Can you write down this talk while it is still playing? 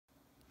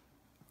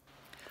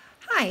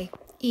Hi,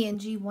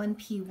 ENG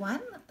 1P1.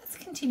 Let's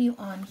continue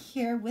on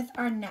here with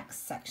our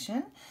next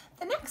section.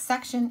 The next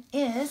section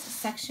is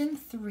section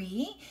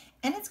 3,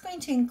 and it's going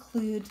to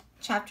include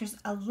chapters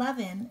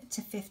 11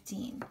 to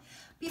 15.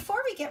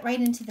 Before we get right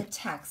into the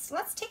text,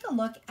 let's take a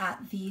look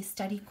at the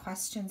study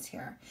questions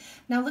here.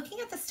 Now, looking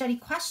at the study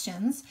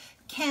questions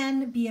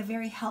can be a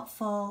very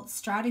helpful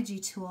strategy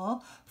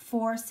tool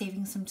for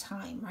saving some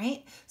time,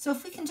 right? So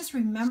if we can just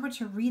remember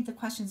to read the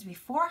questions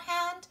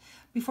beforehand,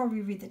 before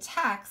we read the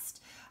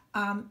text,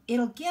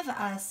 it'll give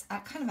us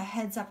kind of a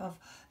heads up of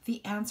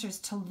the answers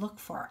to look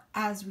for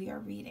as we are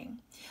reading.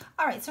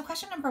 All right, so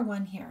question number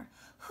 1 here.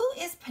 Who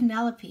is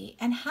Penelope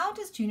and how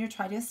does Junior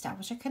try to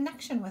establish a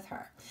connection with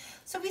her?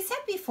 So we said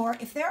before,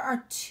 if there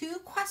are 2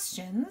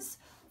 questions,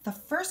 the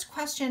first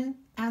question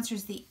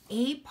answers the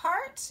A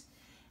part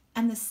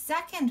and the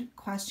second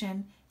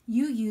question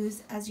you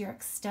use as your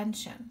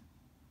extension.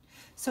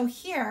 So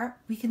here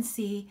we can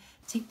see,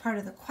 take part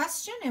of the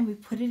question and we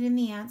put it in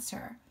the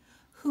answer.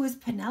 Who is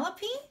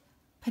Penelope?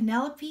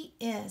 Penelope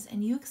is,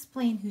 and you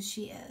explain who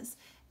she is.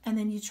 And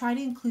then you try to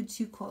include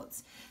 2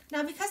 quotes.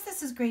 Now, because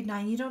this is grade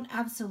 9, you don't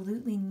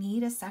absolutely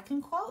need a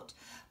second quote,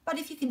 but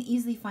if you can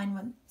easily find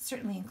one,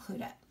 certainly include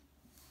it.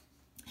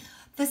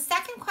 The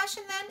second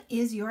question then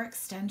is your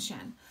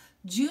extension.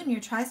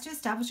 Junior tries to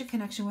establish a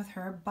connection with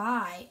her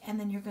by, and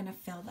then you're going to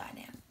fill that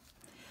in.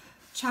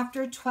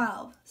 Chapter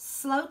 12,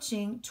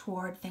 Slouching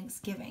Toward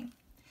Thanksgiving.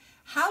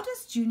 How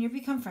does Junior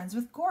become friends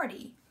with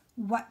Gordy?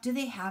 What do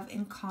they have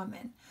in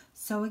common?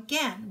 So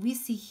again, we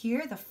see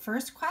here the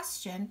first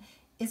question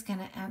is going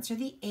to answer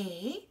the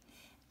A,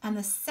 and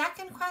the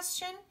second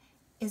question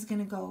is going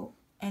to go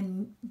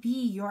and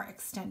be your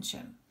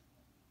extension.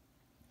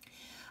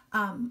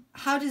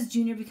 How does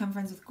Junior become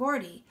friends with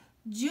Gordy?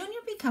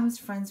 Junior becomes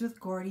friends with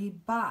Gordy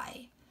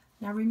by.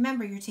 Now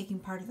remember, you're taking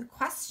part of the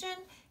question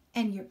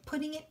and you're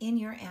putting it in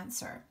your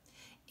answer,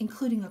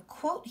 including a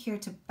quote here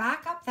to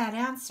back up that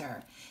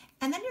answer.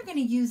 And then you're going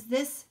to use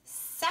this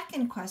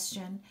second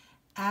question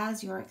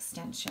as your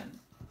extension.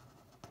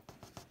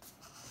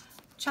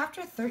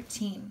 Chapter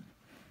 13.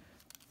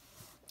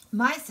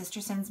 My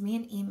sister sends me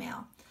an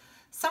email.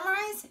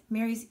 Summarize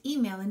Mary's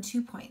email in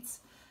 2 points.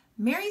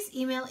 Mary's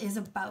email is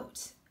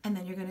about, and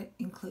then you're going to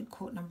include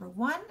quote number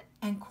 1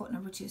 and quote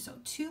number 2. So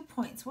 2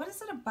 points. What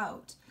is it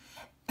about?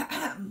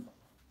 And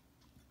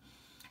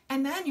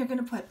then you're going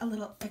to put a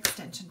little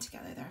extension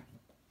together there.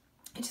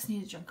 I just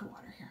need a drink of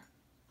water here.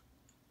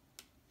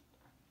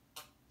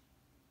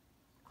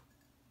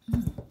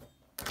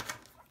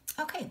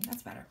 Okay,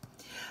 that's better.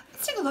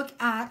 Let's take a look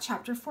at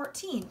chapter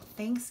 14,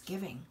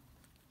 Thanksgiving.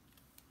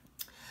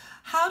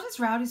 How does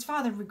Rowdy's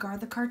father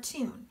regard the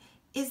cartoon?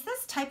 Is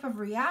this type of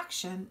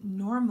reaction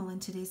normal in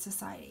today's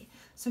society?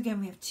 So again,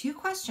 we have 2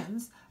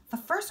 questions. The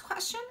first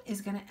question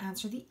is going to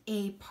answer the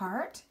A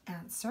part,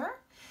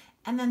 answer.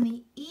 And then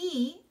the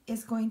E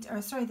is going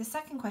to, the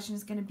second question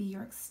is going to be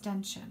your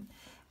extension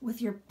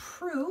with your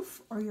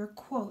proof or your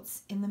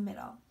quotes in the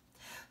middle.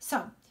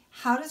 So,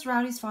 how does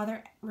Rowdy's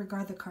father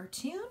regard the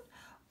cartoon?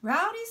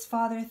 Rowdy's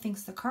father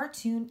thinks the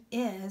cartoon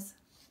is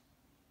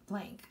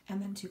blank. And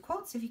then 2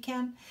 quotes if you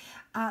can.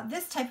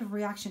 This type of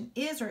reaction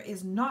is or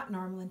is not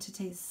normal in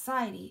today's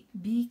society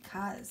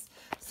because.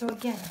 So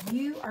again,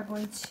 you are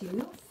going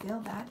to fill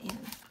that in.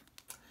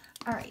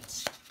 All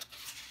right.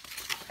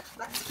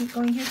 Let's keep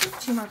going here.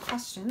 Just 2 more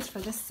questions for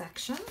this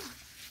section.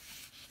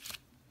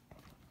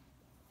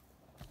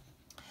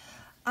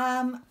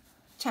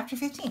 Chapter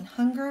 15,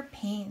 Hunger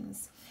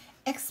Pains.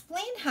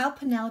 Explain how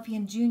Penelope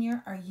and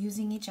Junior are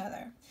using each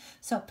other.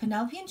 So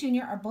Penelope and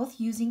Junior are both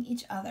using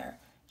each other.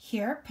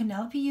 Here,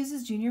 Penelope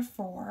uses Junior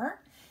for,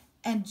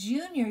 and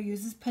Junior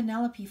uses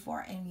Penelope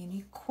for, and you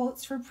need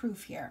quotes for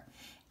proof here.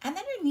 And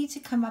then you need to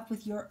come up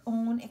with your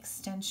own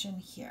extension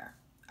here.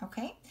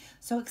 Okay?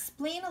 So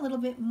explain a little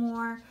bit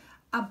more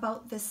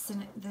about this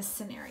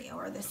scenario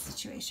or this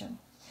situation.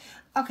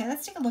 Okay,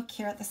 let's take a look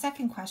here at the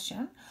second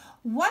question.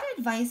 What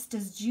advice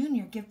does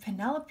Junior give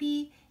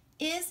Penelope?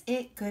 Is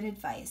it good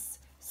advice?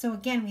 So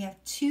again, we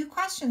have 2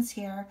 questions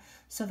here.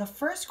 So the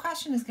first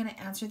question is going to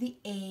answer the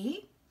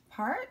A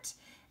part,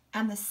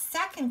 and the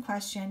second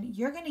question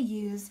you're going to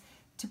use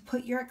to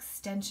put your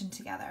extension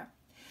together.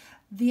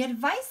 The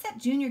advice that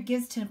Junior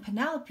gives to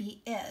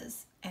Penelope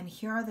is, and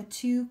here are the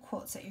 2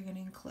 quotes that you're going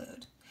to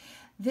include.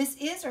 This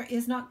is or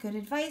is not good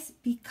advice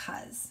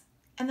because,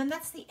 and then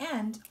that's the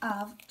end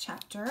of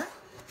chapters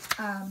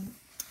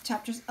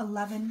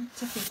 11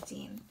 to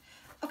 15.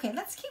 Okay,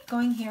 let's keep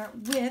going here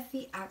with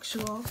the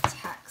actual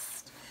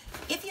text.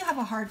 If you have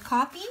a hard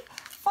copy,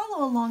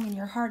 follow along in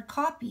your hard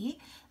copy.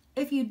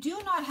 If you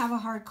do not have a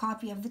hard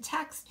copy of the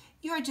text,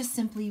 you are just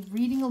simply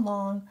reading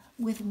along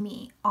with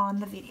me on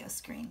the video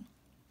screen.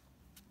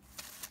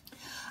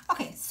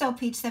 Okay, so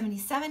page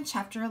 77,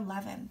 chapter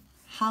 11,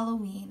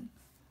 Halloween.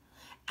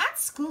 At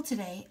school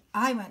today,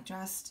 I went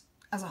dressed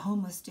as a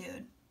homeless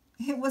dude.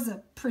 It was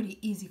a pretty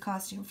easy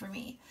costume for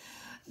me.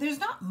 There's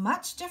not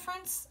much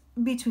difference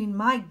between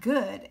my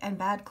good and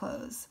bad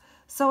clothes.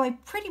 So I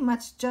pretty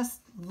much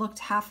just looked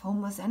half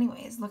hopeless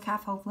anyways.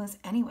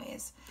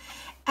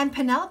 And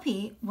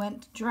Penelope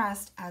went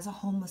dressed as a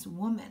homeless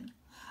woman.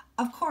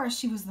 Of course,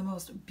 she was the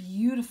most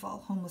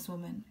beautiful homeless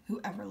woman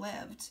who ever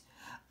lived.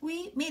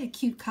 We made a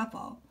cute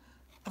couple.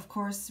 Of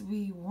course,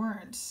 we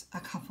weren't a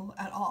couple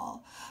at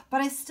all,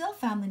 but I still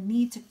found the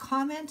need to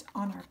comment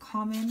on our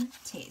common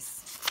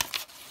tastes.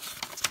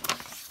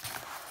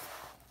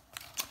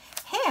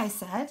 Hey, I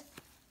said,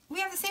 we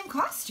have the same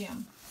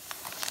costume.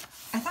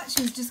 I thought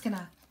she was just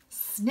gonna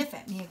sniff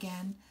at me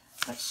again,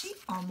 but she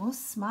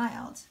almost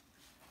smiled.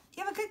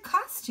 You have a good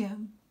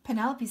costume,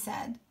 Penelope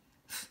said.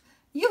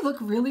 You look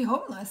really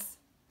homeless.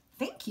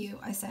 Thank you,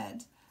 I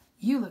said.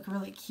 You look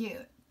really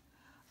cute.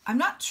 I'm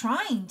not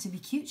trying to be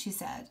cute, she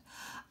said.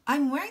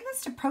 I'm wearing this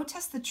to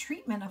protest the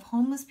treatment of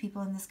homeless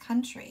people in this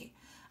country.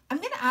 I'm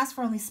going to ask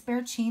for only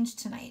spare change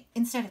tonight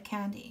instead of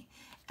candy,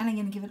 and I'm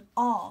going to give it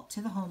all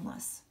to the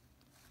homeless.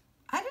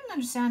 I didn't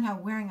understand how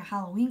wearing a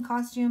Halloween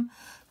costume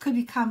could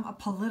become a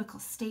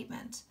political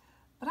statement,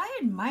 but I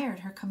admired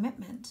her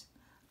commitment.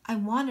 I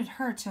wanted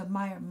her to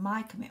admire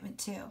my commitment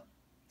too.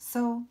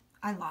 So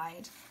I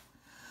lied.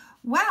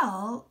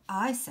 Well,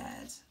 I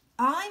said,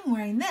 I'm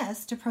wearing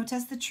this to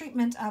protest the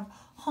treatment of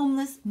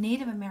homeless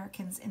Native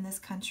Americans in this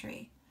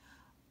country.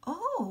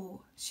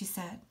 Oh, she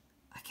said,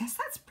 I guess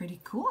that's pretty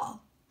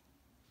cool.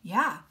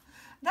 Yeah,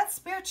 that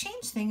spare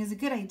change thing is a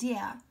good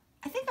idea.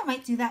 I think I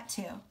might do that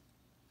too.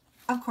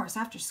 Of course,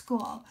 after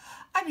school,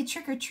 I'd be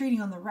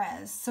trick-or-treating on the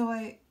res, so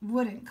I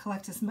wouldn't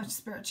collect as much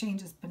spare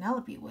change as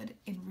Penelope would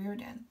in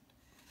Reardon.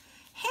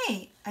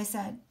 Hey, I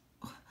said,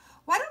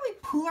 why don't we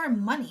pool our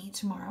money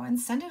tomorrow and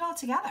send it all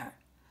together?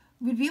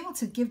 We'd be able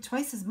to give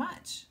twice as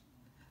much.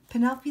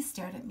 Penelope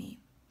stared at me.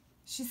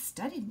 She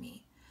studied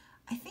me.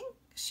 I think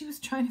she was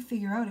trying to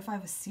figure out if I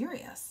was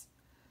serious.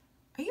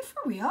 Are you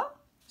for real?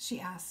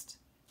 She asked.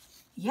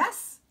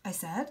 Yes, I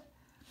said.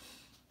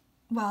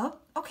 Well,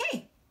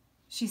 okay,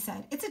 she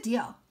said. It's a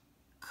deal.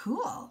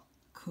 Cool,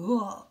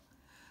 cool,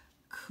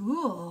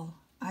 cool,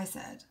 I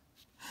said.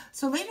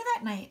 So later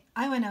that night,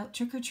 I went out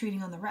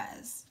trick-or-treating on the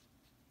res.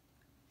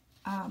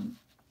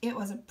 It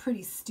was a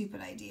pretty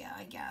stupid idea,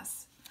 I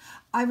guess.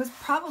 I was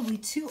probably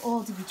too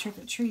old to be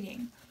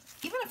trick-or-treating,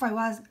 even if I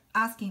was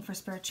asking for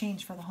spare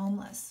change for the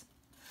homeless.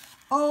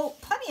 Oh,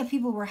 plenty of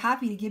people were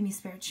happy to give me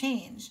spare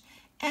change,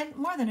 and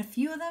more than a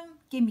few of them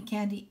gave me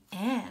candy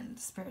and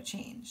spare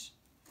change.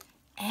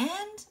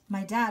 And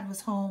my dad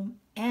was home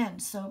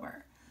and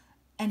sober,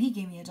 and he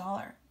gave me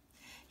 $1.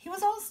 He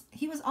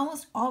was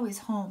almost always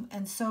home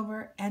and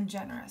sober and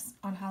generous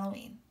on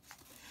Halloween.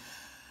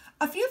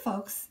 A few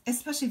folks,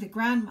 especially the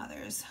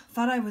grandmothers,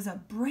 thought I was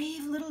a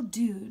brave little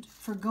dude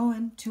for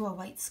going to a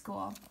white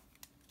school.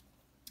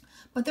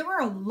 But there were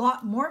a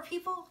lot more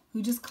people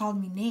who just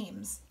called me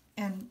names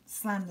and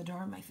slammed the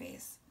door in my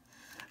face.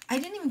 I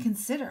didn't even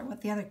consider what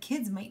the other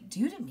kids might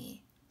do to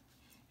me.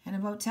 And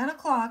about 10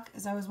 o'clock,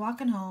 as I was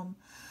walking home,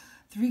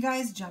 3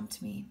 guys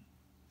jumped me.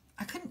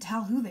 I couldn't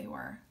tell who they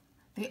were.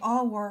 They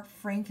all wore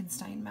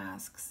Frankenstein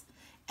masks,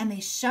 and they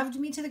shoved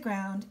me to the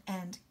ground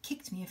and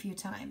kicked me a few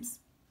times.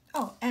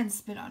 Oh, and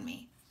spit on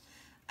me.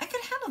 I could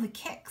handle the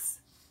kicks,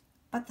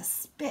 but the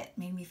spit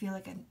made me feel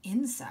like an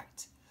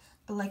insect,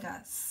 like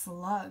a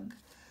slug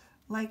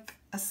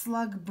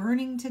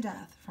burning to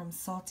death from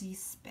salty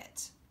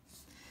spit.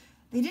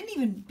 They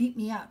didn't beat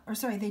me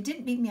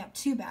up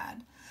too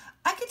bad.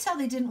 I could tell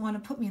they didn't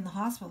want to put me in the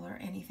hospital or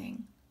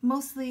anything.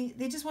 Mostly,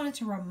 they just wanted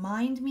to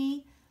remind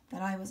me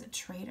that I was a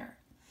traitor.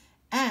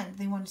 And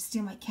they wanted to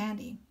steal my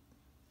candy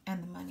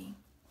and the money.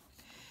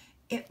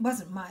 It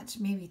wasn't much,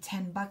 maybe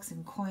 $10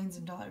 in coins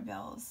and dollar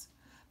bills.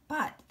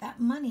 But that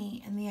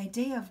money and the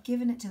idea of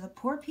giving it to the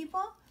poor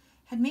people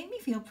had made me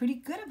feel pretty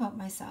good about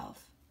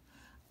myself.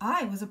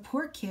 I was a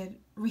poor kid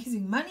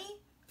raising money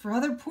for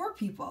other poor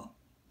people.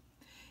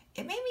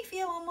 It made me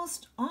feel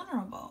almost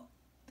honorable.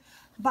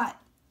 But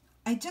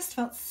I just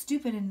felt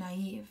stupid and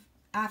naive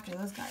after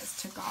those guys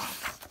took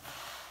off.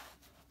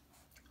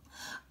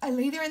 I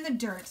lay there in the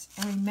dirt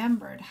and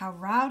remembered how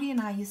Rowdy and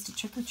I used to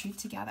trick-or-treat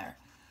together.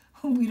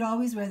 We'd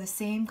always wear the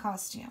same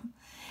costume.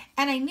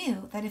 And I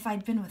knew that if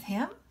I'd been with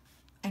him,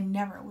 I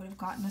never would have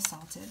gotten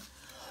assaulted.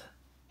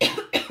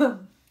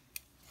 And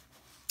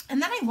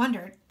then I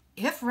wondered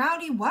if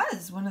Rowdy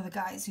was one of the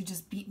guys who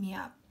just beat me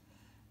up.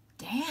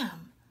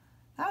 Damn,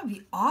 that would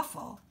be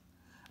awful.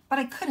 But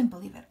I couldn't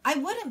believe it. I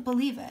wouldn't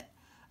believe it.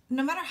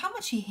 No matter how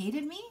much he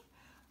hated me,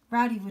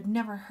 Rowdy would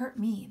never hurt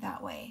me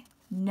that way.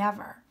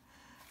 Never.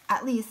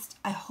 At least,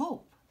 I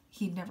hope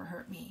he'd never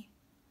hurt me.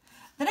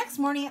 The next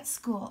morning at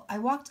school, I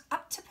walked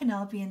up to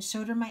Penelope and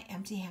showed her my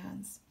empty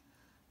hands.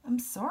 I'm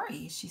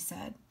sorry, she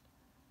said.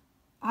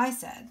 I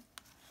said,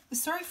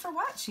 sorry for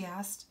what? She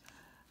asked.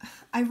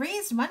 I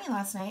raised money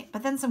last night,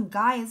 but then some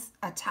guys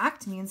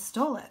attacked me and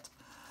stole it.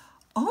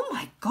 Oh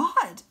my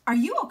God, are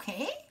you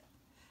okay?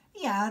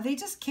 Yeah, they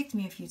just kicked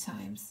me a few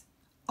times.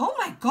 Oh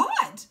my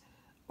God,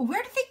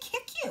 where did they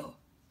kick you?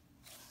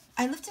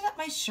 I lifted up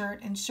my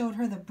shirt and showed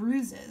her the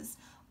bruises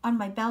on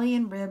my belly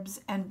and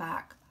ribs and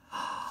back.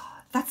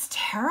 That's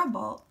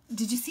terrible.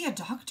 Did you see a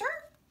doctor?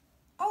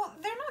 "Oh,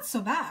 they're not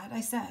so bad," I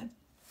said.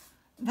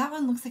 "That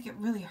one looks like it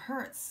really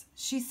hurts,"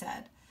 she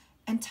said,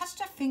 and touched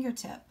a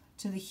fingertip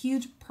to the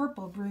huge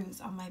purple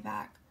bruise on my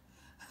back.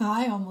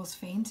 I almost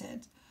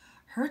fainted.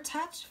 Her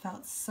touch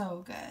felt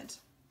so good.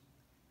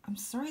 "I'm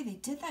sorry they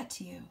did that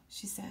to you,"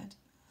 she said.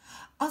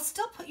 "I'll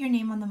still put your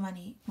name on the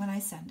money when I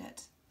send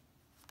it."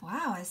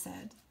 "Wow," I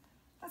said.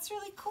 "That's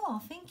really cool,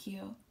 thank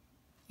you."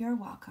 "You're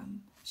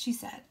welcome," she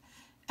said,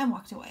 and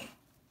walked away.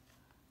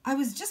 I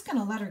was just going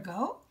to let her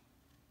go.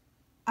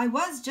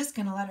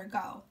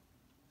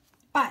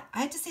 But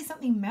I had to say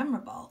something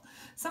memorable,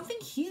 something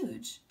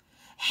huge.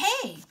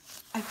 "Hey,"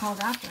 I called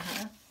after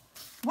her.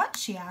 "What?"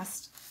 she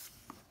asked.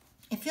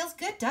 "It feels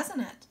good, doesn't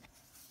it?"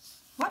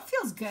 "What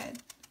feels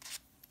good?"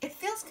 "It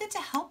feels good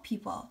to help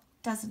people,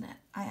 doesn't it?"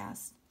 I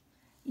asked.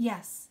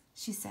 "Yes,"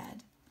 she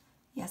said.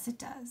 "Yes, it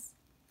does."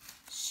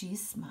 She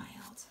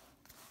smiled.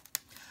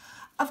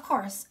 Of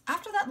course,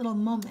 after that little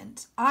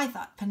moment, I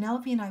thought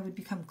Penelope and I would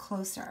become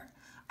closer.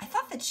 I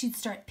thought that she'd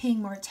start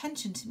paying more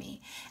attention to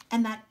me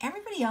and that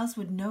everybody else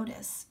would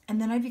notice,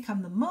 and then I'd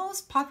become the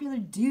most popular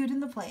dude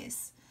in the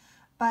place.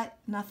 But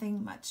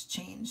nothing much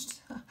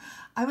changed.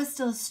 I was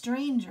still a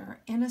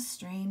stranger in a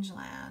strange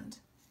land.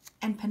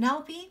 And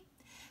Penelope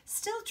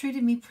still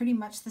treated me pretty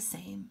much the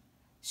same.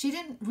 She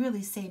didn't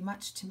really say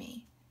much to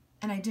me,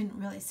 and I didn't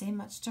really say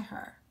much to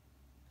her.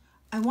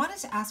 I wanted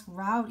to ask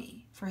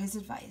Rowdy for his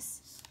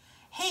advice.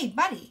 "Hey,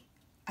 buddy,"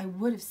 I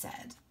would have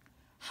said,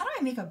 "how do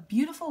I make a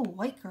beautiful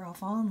white girl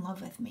fall in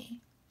love with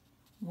me?"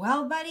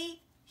 "Well,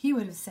 buddy," he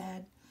would have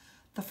said,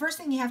 "the first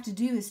thing you have to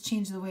do is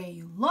change the way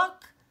you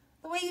look,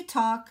 the way you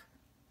talk,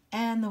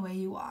 and the way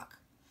you walk.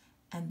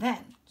 And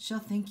then she'll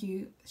think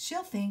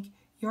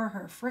you're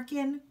her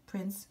frickin'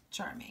 Prince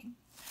Charming."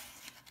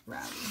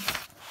 Rowdy.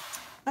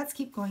 Let's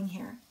keep going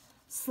here.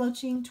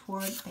 Slouching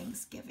toward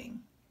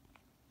Thanksgiving.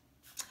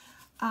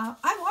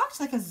 I walked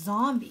like a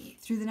zombie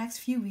through the next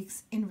few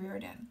weeks in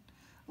Reardon.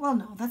 Well,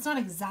 no, that's not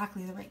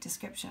exactly the right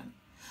description.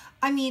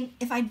 I mean,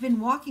 if I'd been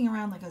walking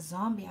around like a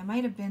zombie, I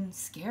might have been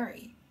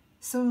scary.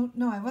 So,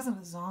 no, I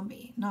wasn't a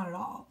zombie, not at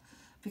all,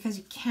 because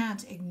you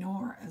can't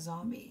ignore a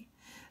zombie.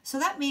 So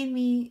that made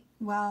me,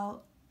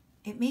 well,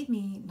 it made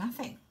me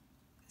nothing.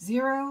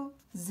 Zero,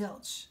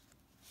 zilch,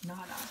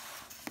 nada.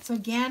 So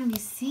again, we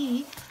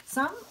see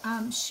some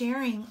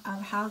sharing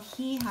of how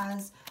he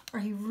has, or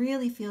he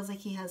really feels like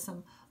he has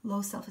some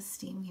low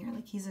self-esteem here,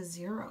 like he's a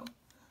zero,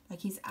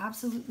 like he's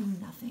absolutely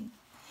nothing.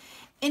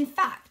 In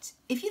fact,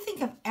 if you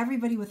think of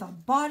everybody with a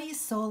body,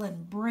 soul,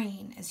 and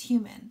brain as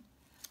human,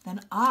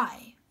 then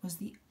I was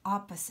the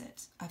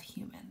opposite of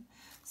human.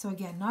 So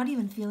again, not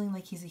even feeling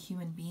like he's a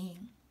human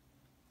being.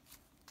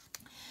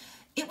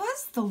 It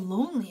was the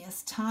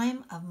loneliest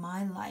time of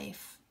my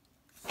life.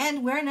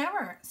 And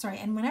whenever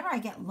I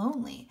get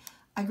lonely,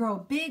 I grow a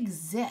big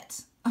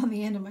zit on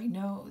the end of my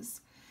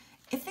nose.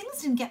 If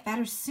things didn't get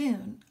better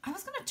soon, I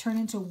was going to turn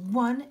into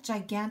one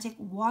gigantic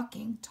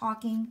walking,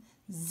 talking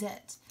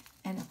zit.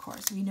 And of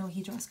course, we know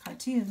he draws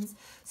cartoons,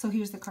 so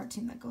here's the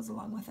cartoon that goes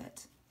along with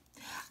it.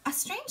 A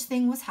strange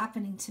thing was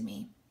happening to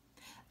me.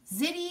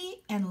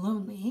 Zitty and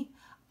lonely,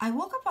 I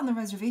woke up on the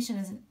reservation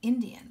as an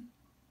Indian,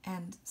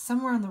 and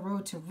somewhere on the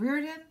road to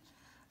Reardon,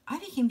 I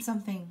became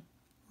something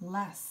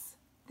less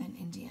than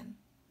Indian.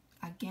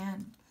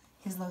 Again,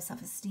 his low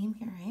self-esteem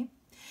here, eh?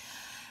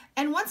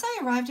 And once I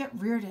arrived at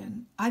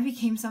Reardon, I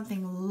became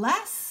something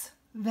less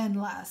than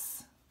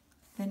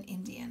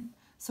Indian.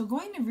 So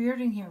going to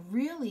Reardon here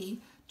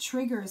really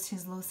triggers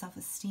his low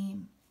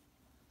self-esteem.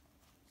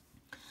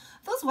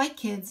 Those white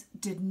kids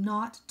did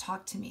not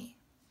talk to me.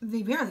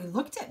 They barely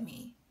looked at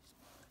me.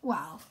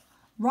 Well,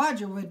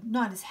 Roger would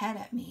nod his head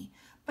at me,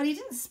 but he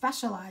didn't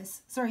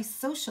socialize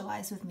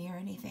with me or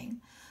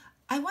anything.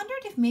 I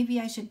wondered if maybe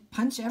I should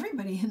punch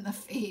everybody in the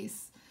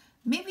face.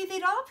 Maybe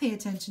they'd all pay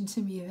attention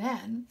to me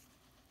then.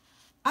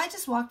 I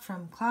just walked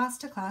from class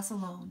to class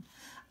alone.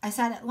 I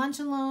sat at lunch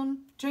alone.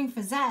 During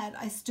phys ed,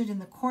 I stood in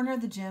the corner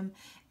of the gym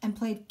and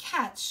played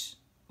catch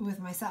with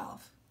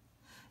myself.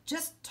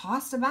 Just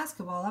tossed a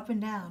basketball up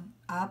and down,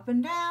 up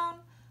and down,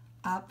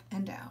 up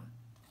and down.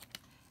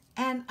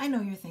 And I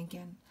know you're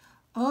thinking,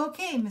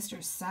 okay,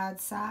 Mr.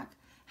 Sad Sack,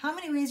 how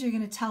many ways are you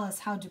going to tell us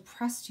how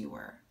depressed you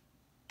were?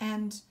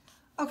 And,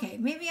 okay,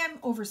 maybe I'm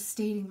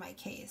overstating my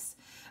case.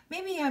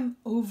 Maybe I'm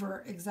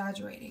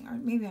over-exaggerating, or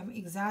maybe I'm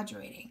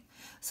exaggerating.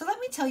 So let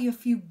me tell you a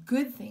few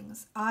good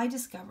things I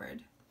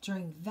discovered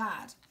during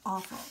that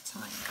awful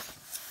time.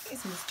 Okay,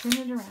 so let's turn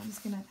it around. He's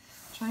going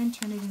to try and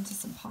turn it into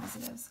some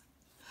positives.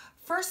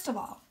 First of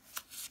all,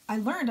 I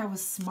learned I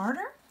was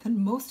smarter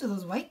than most of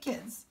those white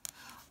kids.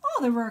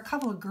 Oh, there were a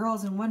couple of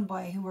girls and one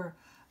boy who were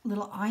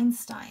little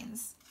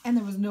Einsteins, and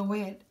there was no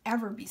way I'd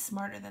ever be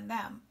smarter than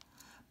them.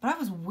 But I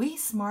was way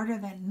smarter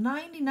than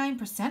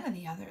 99% of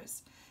the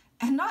others.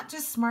 And not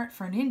just smart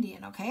for an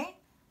Indian, okay?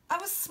 I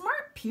was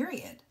smart,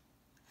 period.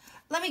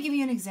 Let me give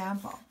you an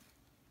example.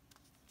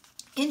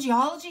 In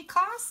geology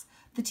class,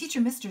 the teacher,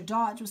 Mr.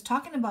 Dodge, was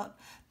talking about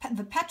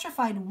the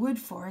petrified wood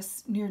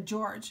forests near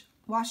George,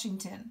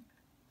 Washington,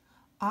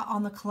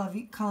 on the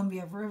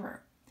Columbia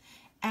River.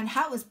 and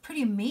how it was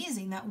pretty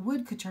amazing that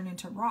wood could turn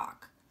into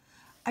rock.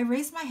 I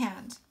raised my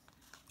hand.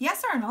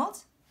 Yes,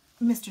 Arnold,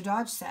 Mr.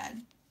 Dodge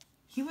said.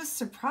 He was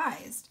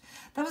surprised.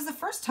 That was the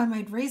first time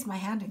I'd raised my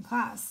hand in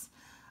class.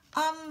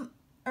 I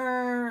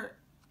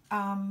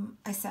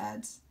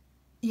said.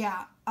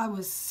 Yeah, I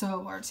was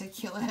so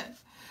articulate.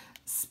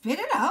 Spit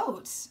it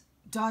out,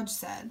 Dodge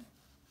said.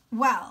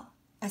 Well,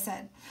 I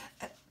said,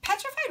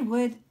 petrified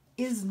wood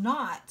is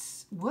not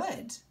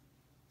wood.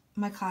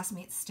 My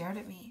classmates stared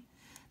at me.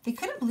 They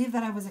couldn't believe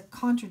that I was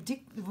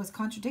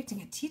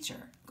contradicting a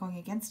teacher, going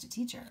against a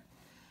teacher.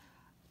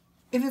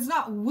 If it's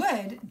not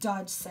wood,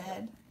 Dodge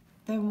said,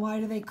 then why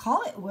do they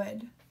call it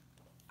wood?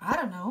 I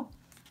don't know,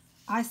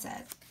 I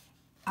said.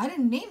 I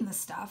didn't name the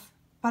stuff,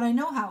 but I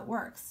know how it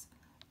works.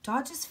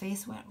 Dodge's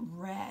face went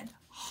red,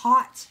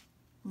 hot,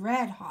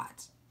 red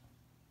hot,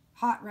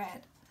 hot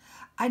red.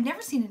 I'd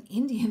never seen an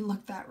Indian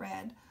look that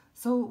red,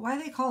 so why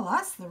do they call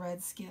us the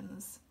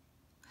Redskins?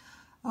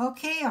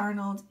 Okay,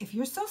 Arnold, if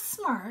you're so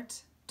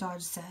smart,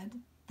 Dodge said,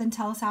 then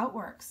tell us how it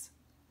works.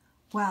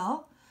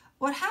 Well,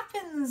 what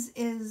happens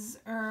is,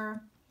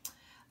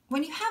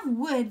 when you have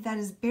wood that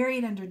is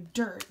buried under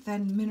dirt,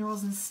 then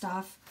minerals and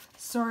stuff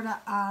sort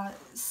of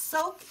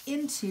soak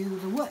into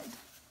the wood.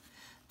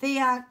 They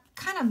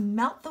kind of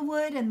melt the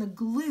wood and the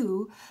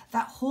glue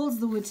that holds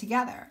the wood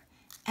together.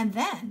 And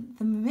then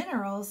the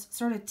minerals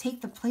sort of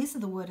take the place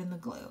of the wood and the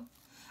glue.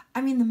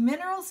 I mean, the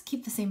minerals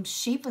keep the same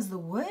shape as the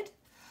wood.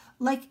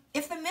 Like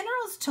if the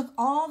minerals took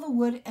all the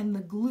wood and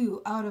the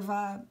glue out of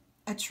a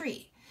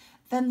tree,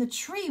 then the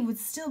tree would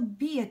still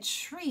be a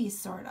tree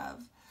sort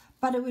of,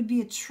 but it would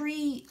be a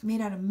tree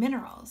made out of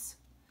minerals.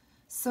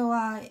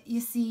 So you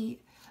see,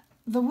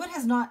 the wood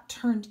has not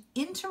turned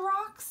into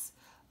rocks.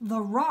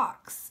 The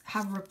rocks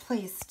have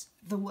replaced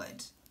the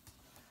wood.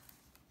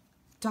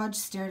 Dodge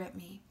stared at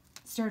me,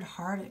 stared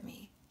hard at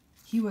me.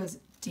 He was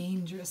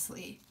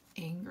dangerously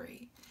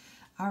angry.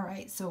 All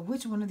right, so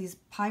which one of these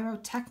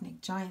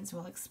pyrotechnic giants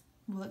will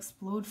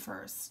explode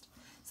first?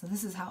 So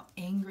this is how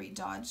angry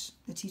Dodge,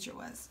 the teacher,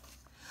 was.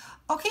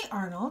 Okay,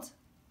 Arnold,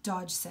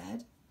 Dodge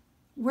said.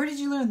 Where did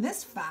you learn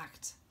this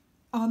fact?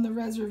 On the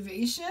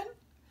reservation?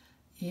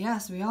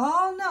 Yes, we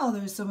all know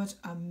there's so much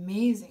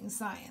amazing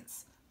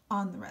science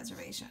on the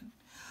reservation.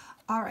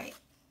 All right,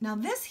 now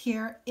this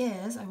here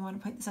is, I want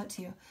to point this out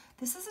to you,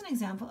 this is an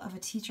example of a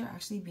teacher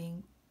actually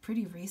being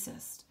pretty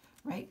racist,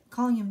 right?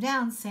 Calling him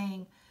down,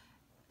 saying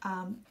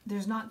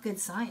there's not good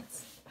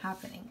science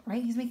happening,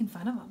 right? He's making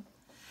fun of him.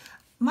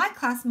 My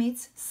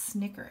classmates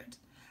snickered.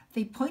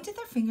 They pointed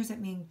their fingers at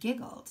me and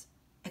giggled,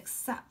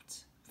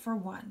 except for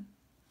one.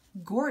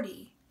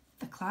 Gordy,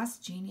 the class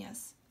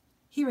genius.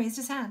 He raised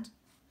his hand.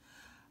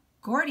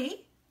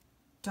 Gordy,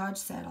 Dodge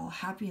said, all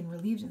happy and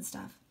relieved and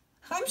stuff.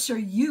 I'm sure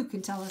you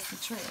can tell us the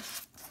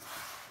truth.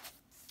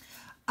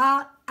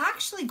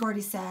 Actually,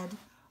 Gordy said,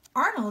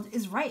 Arnold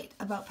is right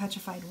about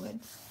petrified wood.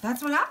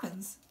 That's what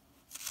happens.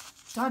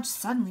 Dodge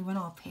suddenly went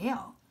all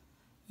pale.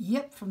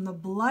 Yep, from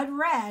blood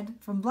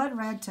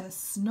red to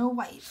snow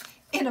white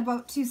in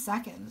about 2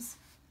 seconds.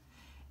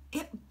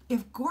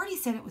 If Gordy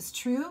said it was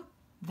true,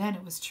 then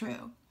it was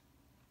true.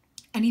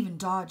 And even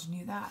Dodge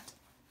knew that.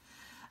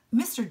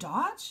 Mr.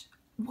 Dodge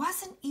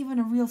wasn't even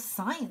a real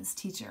science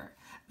teacher.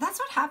 That's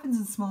what happens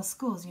in small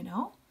schools, you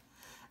know.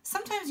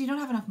 Sometimes you don't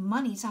have enough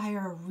money to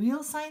hire a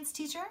real science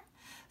teacher.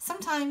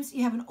 Sometimes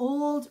you have an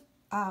old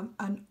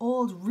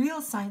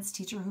real science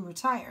teacher who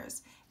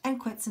retires and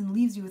quits and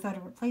leaves you without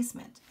a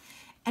replacement.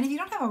 And if you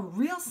don't have a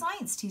real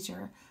science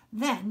teacher,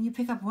 then you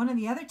pick up one of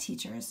the other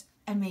teachers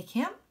and make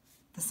him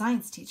the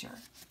science teacher.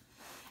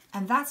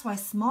 And that's why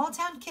small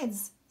town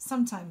kids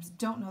sometimes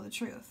don't know the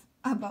truth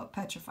about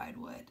petrified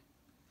wood.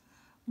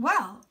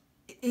 Well,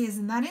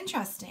 isn't that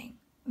interesting?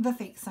 The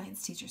fake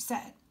science teacher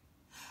said.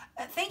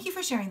 Thank you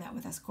for sharing that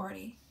with us,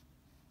 Gordy.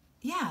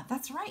 Yeah,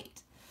 that's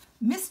right.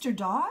 Mr.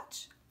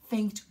 Dodge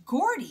thanked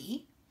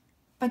Gordy,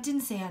 but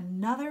didn't say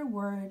another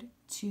word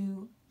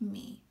to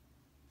me.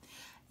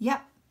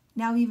 Yep,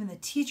 now even the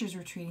teachers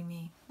were treating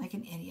me like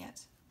an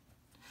idiot.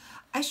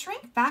 I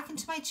shrank back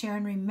into my chair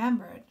and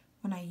remembered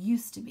when I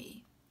used to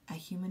be a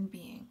human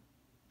being.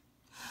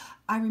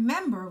 I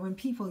remember when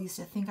people used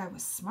to think I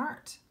was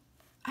smart.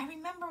 I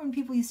remember when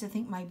people used to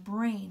think my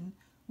brain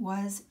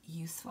was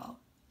useful.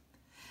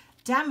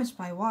 Damaged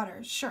by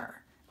water,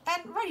 sure,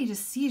 and ready to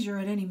seizure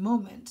at any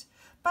moment,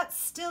 but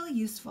still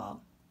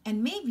useful,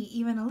 and maybe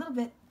even a little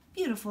bit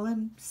beautiful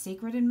and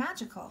sacred and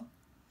magical.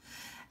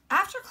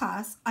 After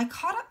class, I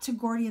caught up to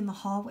Gordy in the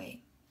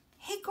hallway.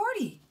 Hey,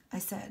 Gordy, I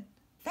said.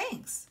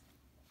 Thanks.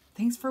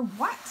 Thanks for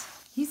what?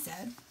 He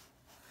said.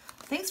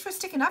 Thanks for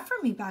sticking up for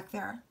me back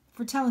there,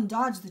 for telling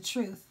Dodge the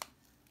truth.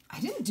 I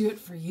didn't do it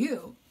for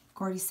you,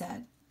 Gordy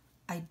said.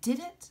 I did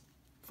it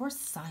for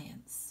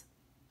science.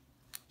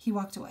 He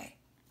walked away.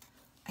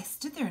 I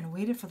stood there and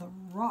waited for the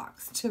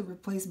rocks to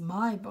replace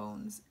my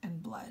bones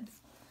and blood.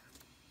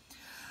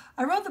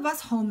 I rode the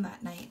bus home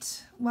that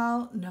night.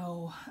 Well,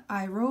 no,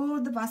 I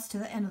rode the bus to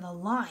the end of the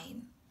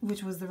line,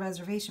 which was the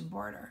reservation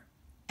border,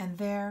 and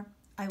there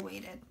I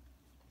waited.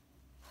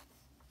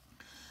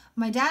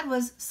 My dad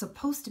was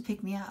supposed to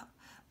pick me up,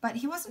 but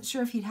he wasn't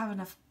sure if he'd have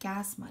enough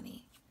gas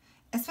money,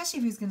 especially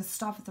if he was going to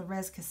stop at the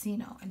Res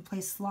Casino and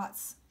play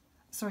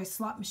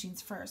slot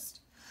machines first.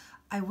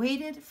 I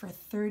waited for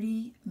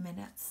 30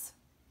 minutes.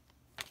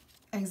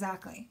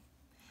 Exactly.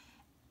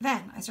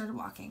 Then I started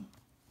walking.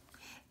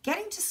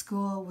 Getting to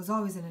school was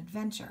always an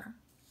adventure.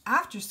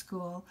 After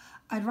school,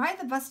 I'd ride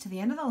the bus to the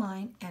end of the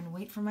line and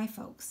wait for my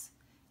folks.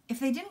 If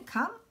they didn't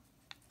come,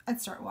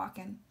 I'd start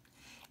walking,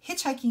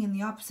 hitchhiking in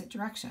the opposite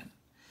direction.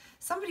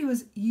 Somebody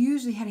was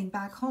usually heading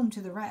back home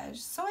to the reg,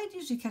 so I'd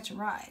usually catch a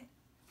ride.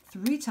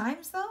 3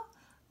 times, though,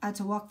 I had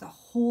to walk the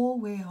whole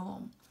way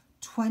home.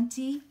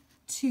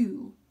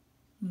 22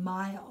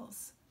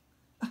 miles.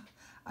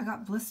 I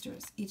got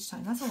blisters each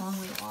time. That's a long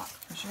way to walk,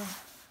 for sure.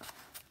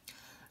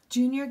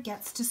 Junior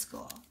gets to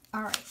school.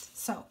 All right,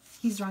 so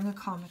he's drawing a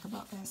comic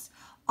about this.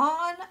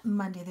 On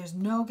Monday, there's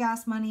no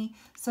gas money,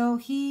 so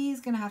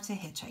he's going to have to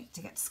hitchhike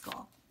to get to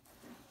school.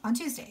 On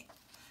Tuesday,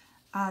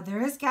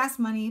 there is gas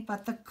money,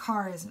 but the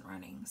car isn't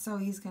running, so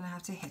he's going to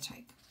have to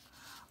hitchhike.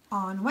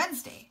 On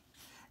Wednesday,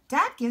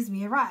 Dad gives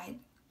me a ride.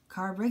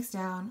 Car breaks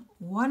down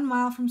 1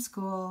 mile from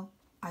school.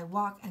 I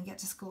walk and get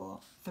to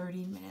school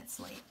 30 minutes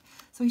late.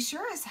 So he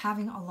sure is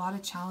having a lot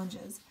of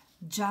challenges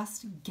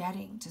just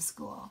getting to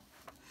school.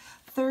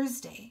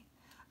 Thursday,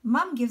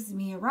 Mom gives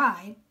me a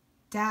ride.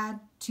 Dad,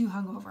 too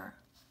hungover.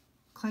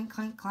 Clank,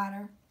 clank,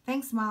 clatter.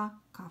 Thanks, Ma.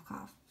 Cough,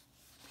 cough.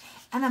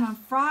 And then on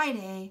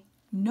Friday,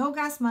 no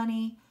gas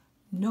money.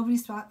 Nobody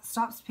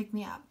stops to pick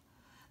me up.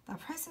 The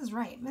price is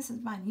right.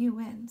 Mrs. Bunn, you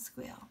win.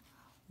 Squeal.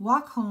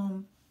 Walk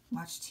home,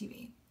 watch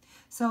TV.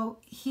 So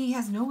he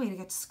has no way to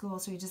get to school,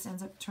 so he just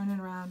ends up turning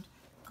around,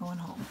 going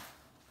home.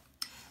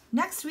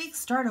 Next week,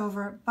 start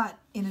over, but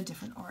in a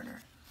different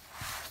order.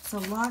 So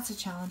lots of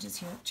challenges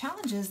here.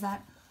 Challenges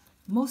that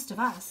most of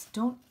us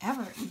don't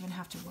ever even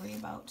have to worry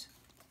about.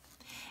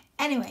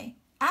 Anyway,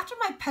 after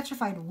my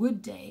petrified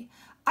wood day,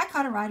 I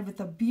caught a ride with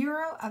the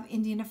Bureau of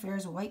Indian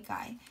Affairs white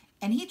guy,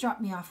 and he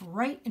dropped me off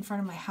right in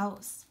front of my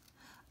house.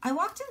 I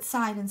walked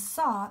inside and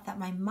saw that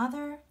my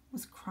mother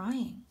was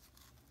crying.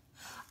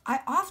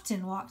 I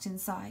often walked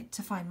inside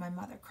to find my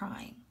mother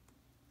crying.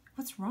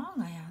 What's wrong?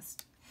 I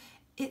asked.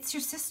 It's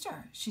your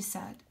sister, she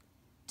said.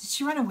 Did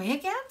she run away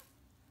again?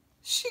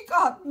 She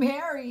got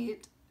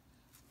married.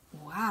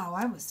 Wow,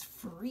 I was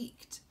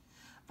freaked.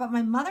 But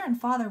my mother and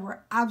father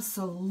were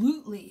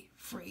absolutely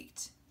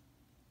freaked.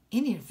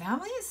 Indian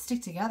families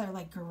stick together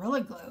like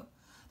Gorilla Glue,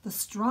 the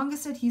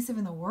strongest adhesive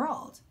in the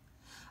world.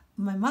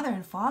 My mother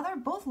and father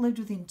both lived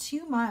within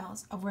 2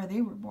 miles of where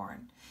they were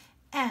born,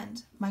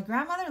 and my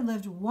grandmother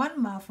lived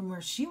 1 mile from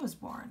where she was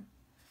born.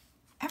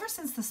 Ever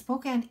since the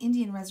Spokane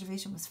Indian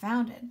Reservation was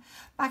founded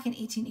back in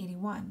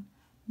 1881,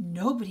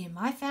 nobody in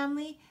my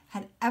family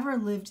had ever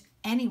lived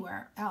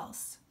anywhere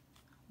else.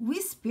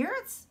 We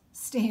spirits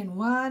stay in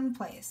one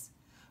place.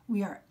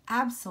 We are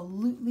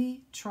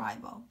absolutely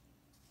tribal.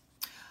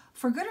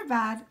 For good or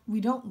bad, we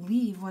don't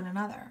leave one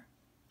another.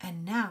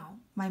 And now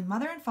my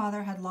mother and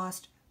father had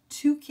lost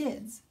 2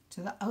 kids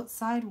to the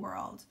outside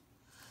world.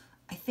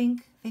 I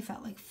think they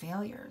felt like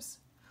failures.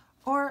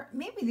 Or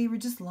maybe they were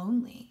just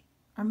lonely.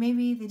 Or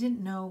maybe they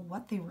didn't know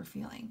what they were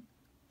feeling.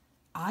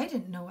 I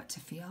didn't know what to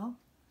feel.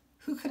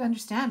 Who could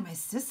understand my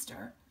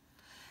sister?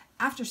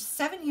 After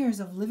 7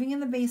 years of living in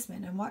the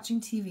basement and watching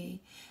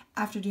TV,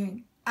 after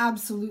doing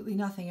absolutely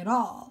nothing at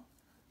all,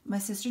 my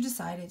sister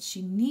decided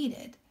she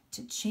needed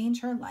to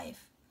change her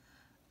life.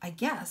 I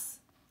guess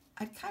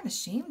I'd kind of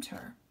shamed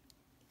her.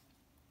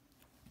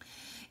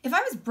 If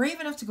I was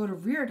brave enough to go to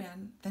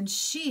Reardon, then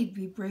she'd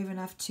be brave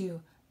enough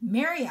to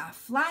marry a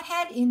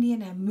Flathead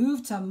Indian and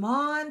move to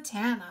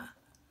Montana.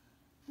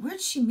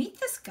 Where'd she meet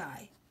this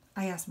guy?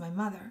 I asked my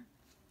mother.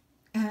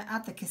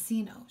 At the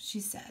casino, she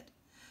said.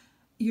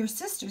 Your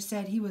sister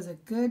said he was a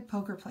good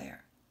poker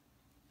player.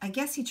 I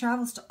guess he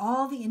travels to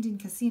all the Indian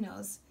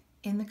casinos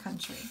in the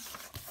country.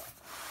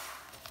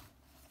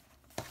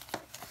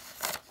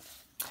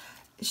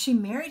 She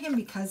married him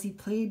because he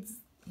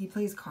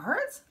plays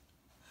cards?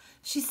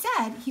 She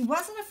said he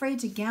wasn't afraid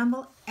to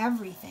gamble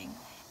everything,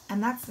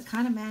 and that's the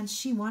kind of man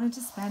she wanted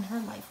to spend her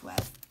life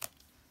with.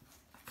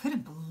 I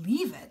couldn't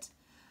believe it.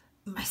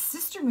 My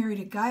sister married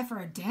a guy for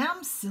a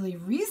damn silly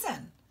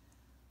reason.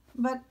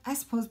 But I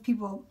suppose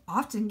people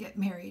often get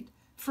married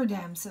for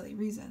damn silly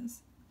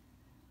reasons.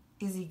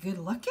 Is he good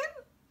looking?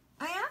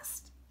 I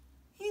asked.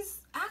 He's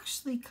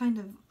actually kind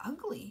of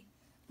ugly,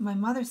 my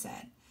mother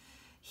said.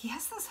 He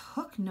has this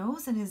hook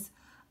nose and his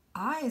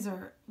eyes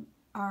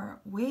are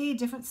way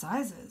different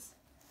sizes.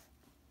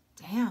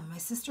 Damn, my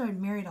sister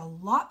had married a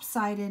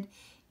lopsided,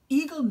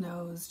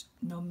 eagle-nosed,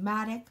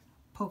 nomadic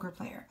poker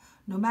player.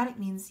 Nomadic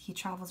means he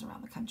travels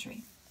around the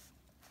country.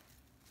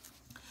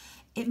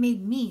 It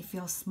made me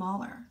feel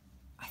smaller.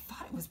 I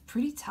thought it was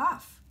pretty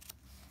tough.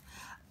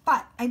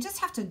 But I just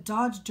have to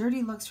dodge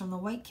dirty looks from the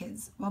white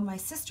kids while my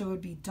sister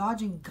would be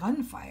dodging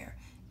gunfire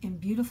in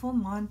beautiful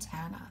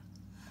Montana.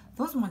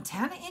 Those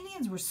Montana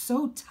Indians were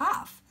so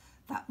tough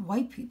that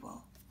white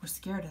people were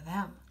scared of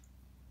them.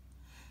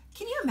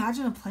 Can you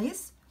imagine a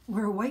place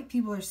where white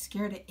people are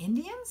scared of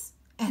Indians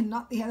and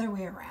not the other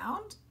way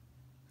around?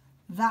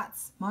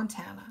 That's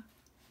Montana.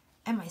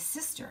 And my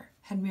sister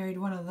had married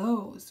one of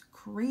those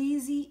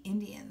crazy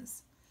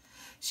Indians.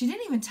 She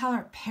didn't even tell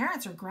her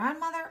parents or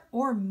grandmother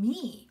or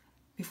me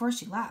before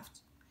she left.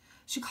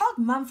 She called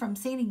Mom from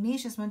St.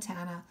 Ignatius,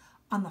 Montana,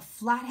 on the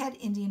Flathead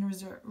Indian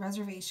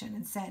Reservation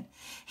and said,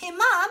 "Hey,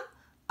 Mom,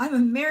 I'm a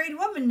married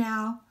woman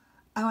now.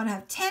 I want to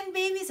have 10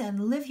 babies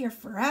and live here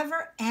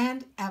forever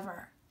and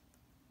ever."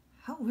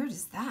 How weird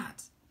is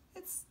that?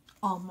 It's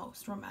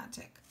almost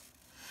romantic.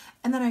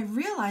 And then I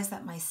realized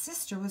that my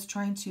sister was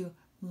trying to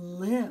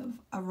live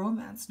a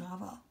romance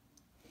novel.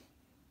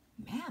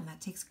 Man, that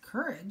takes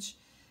courage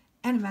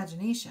and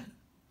imagination.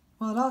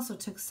 Well, it also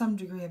took some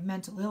degree of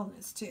mental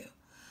illness too.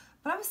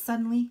 But I was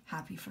suddenly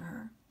happy for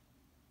her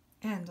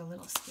and a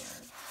little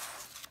scared.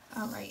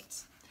 All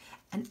right,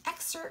 an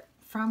excerpt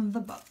from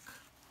the book,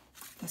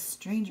 The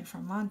Stranger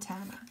from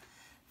Montana.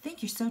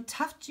 Think you're so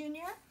tough,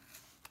 Junior?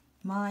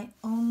 My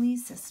only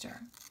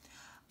sister.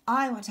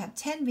 I want to have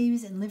 10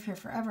 babies and live here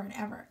forever and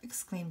ever,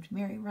 exclaimed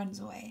Mary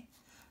Runsaway.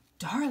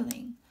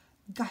 Darling,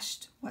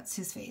 gushed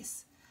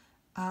What's-His-Face.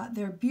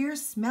 Their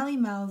beer-smelly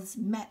mouths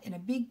met in a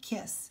big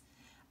kiss.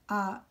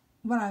 What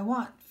I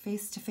want,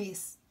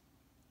 face-to-face.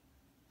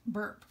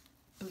 Burp.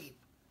 Bleep.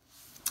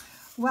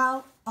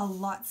 Well, a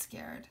lot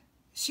scared.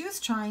 She was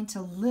trying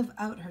to live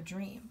out her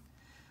dream.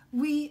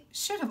 We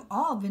should have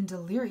all been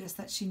delirious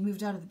that she'd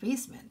moved out of the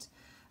basement.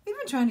 We've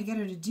been trying to get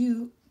her to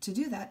do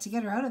that, to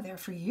get her out of there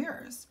for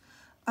years.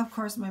 Of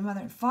course, my mother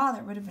and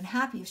father would have been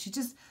happy if she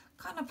just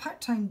gotten a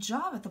part-time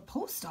job at the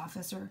post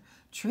office or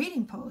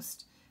trading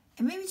post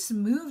and maybe just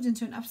moved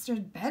into an upstairs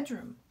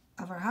bedroom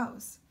of our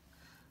house.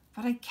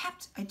 But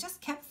I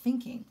just kept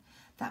thinking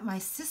that my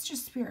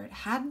sister's spirit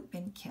hadn't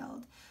been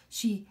killed.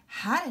 She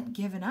hadn't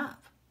given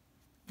up.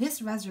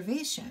 This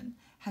reservation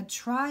had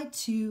tried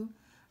to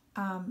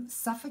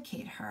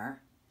suffocate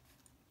her.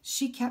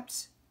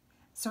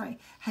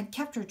 Had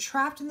kept her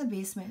trapped in the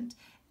basement,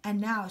 and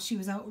now she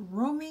was out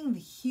roaming the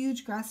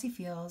huge grassy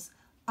fields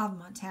of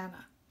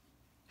Montana.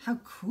 How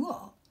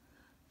cool!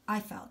 I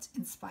felt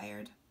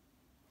inspired.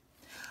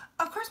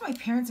 Of course, my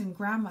parents and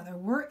grandmother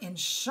were in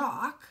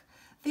shock.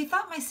 They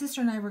thought my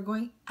sister and I were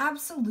going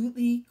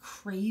absolutely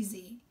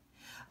crazy.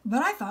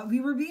 But I thought we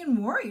were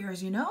being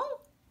warriors, you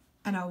know?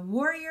 And a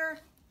warrior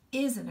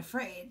isn't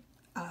afraid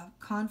of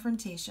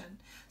confrontation.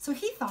 So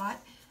he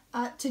thought,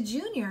 to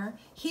Junior,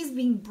 he's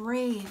being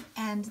brave,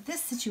 and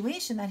this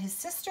situation that his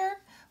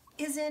sister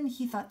is in,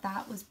 he thought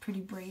that was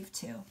pretty brave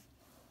too.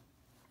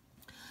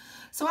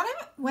 So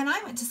when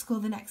I went to school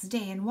the next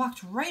day and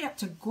walked right up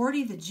to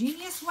Gordy, the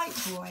genius white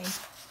boy,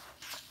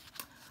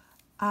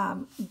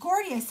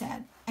 Gordy, I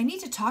said, "I need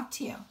to talk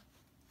to you."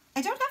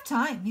 "I don't have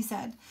time," he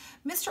said.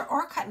 "Mr.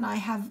 Orcutt and I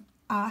have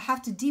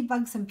to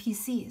debug some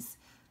PCs."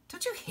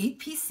 "Don't you hate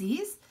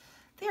PCs?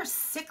 They are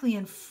sickly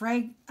and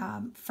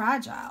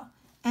fragile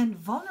and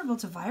vulnerable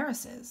to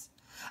viruses.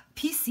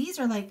 PCs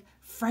are like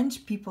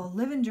French people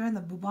living during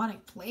the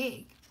bubonic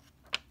plague."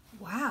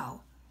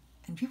 Wow.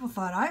 And people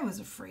thought I was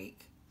a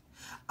freak.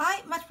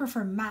 "I much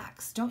prefer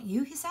Macs, don't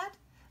you?" he said.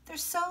 "They're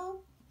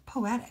so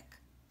poetic."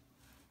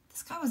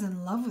 This guy was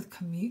in love with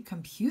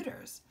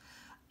computers.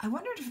 I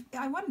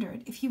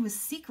wondered if he was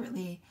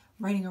secretly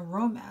writing a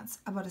romance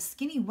about a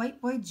skinny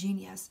white boy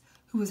genius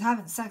who was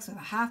having sex with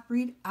a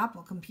half-breed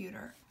Apple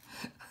computer.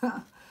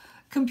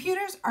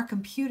 "Computers are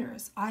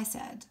computers," I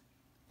said.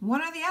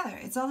 "One or the other.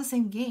 It's all the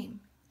same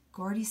game."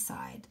 Gordy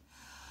sighed.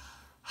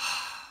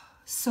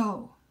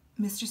 "So,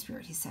 Mr.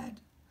 Spirit," he said,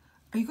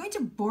 "are you going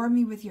to bore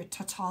me with your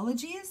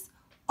tautologies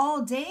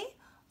all day,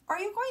 or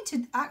are you going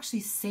to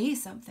actually say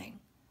something?"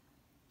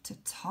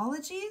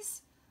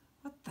 Tautologies?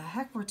 What the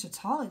heck were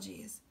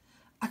tautologies?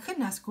 I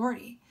couldn't ask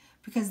Gordy,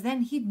 because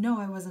then he'd know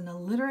I was an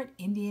illiterate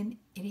Indian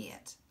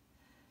idiot.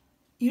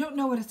 "You don't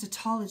know what a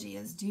tautology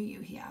is, do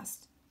you?" he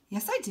asked.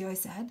 "Yes, I do," I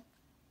said.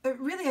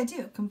 Really, I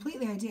do.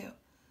 Completely, I do."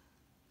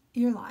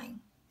 "You're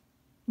lying."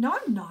 "No,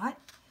 I'm not."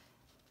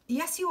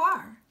 "Yes, you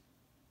are."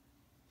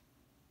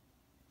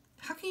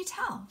 "How can you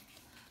tell?"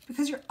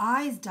 "Because your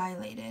eyes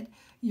dilated,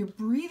 your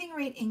breathing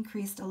rate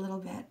increased a little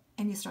bit,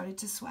 and you started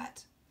to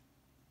sweat."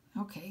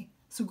 Okay,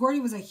 so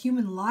Gordy was a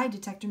human lie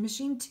detector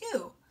machine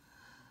too.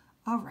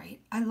 "All right,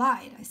 I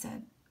lied," I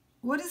said.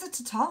 "What is a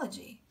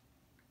tautology?"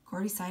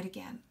 Gordy sighed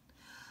again.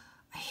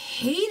 I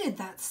hated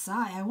that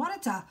sigh. I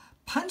wanted to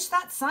punch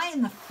that sigh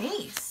in the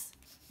face.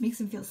 Makes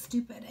him feel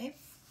stupid, eh?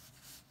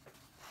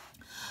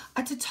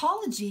 A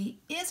tautology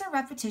is a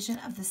repetition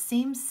of the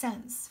same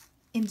sense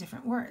in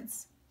different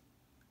words.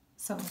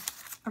 So,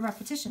 a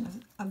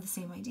repetition of the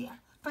same idea,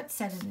 but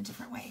said in a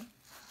different way.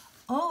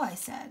 "Oh," I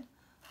said.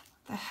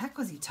 The heck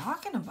was he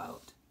talking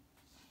about?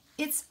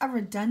 "It's a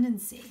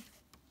redundancy."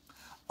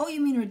 "Oh, you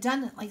mean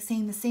redundant, like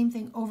saying the same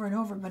thing over and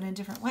over, but in a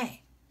different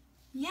way?"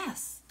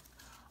 "Yes."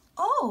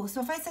 "Oh,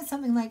 so if I said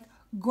something like,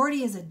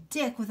 Gordy is a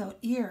dick without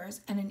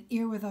ears and an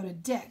ear without a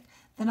dick,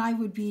 then that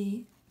would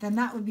be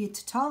a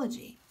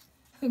tautology."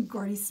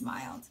 Gordy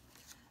smiled.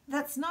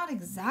 "That's not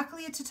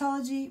exactly a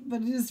tautology,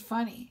 but it is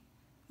funny.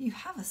 You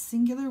have a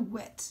singular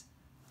wit."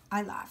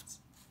 I laughed,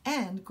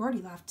 and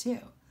Gordy laughed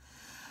too.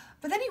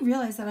 But then he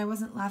realized that I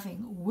wasn't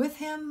laughing with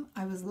him.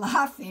 I was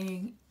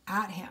laughing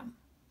at him.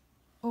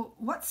 "Oh,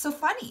 what's so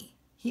funny?"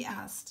 he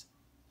asked.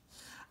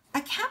 "I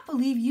can't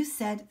believe you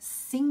said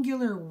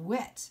singular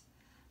wit.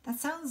 That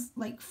sounds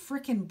like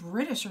frickin'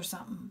 British or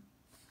something."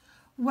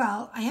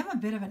 "Well, I am a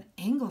bit of an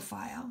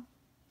Anglophile."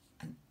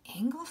 "An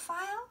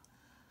Anglophile?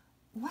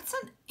 What's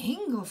an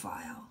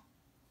Anglophile?"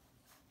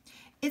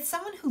 "It's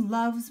someone who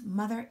loves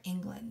Mother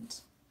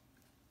England."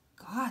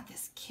 God,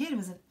 this kid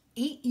was an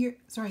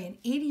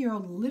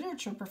 80-year-old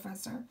literature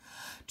professor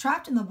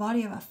trapped in the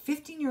body of a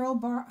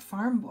 15-year-old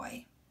farm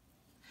boy.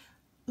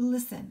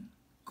 "Listen,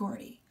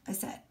 Gordy," I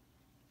said.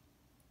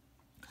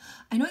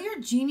 "I know you're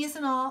a genius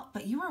and all,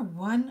 but you are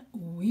one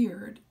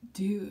weird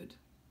dude.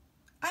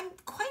 I'm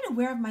quite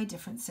aware of my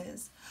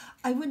differences.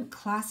 I wouldn't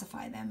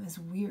classify them as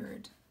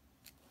weird.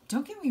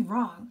 Don't get me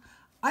wrong.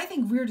 I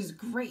think weird is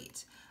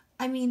great.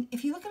 I mean,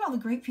 if you look at all the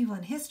great people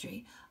in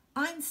history,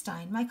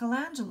 Einstein,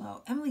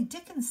 Michelangelo, Emily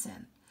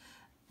Dickinson,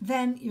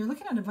 then you're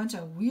looking at a bunch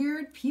of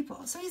weird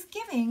people." So he's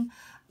giving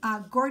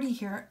Gordy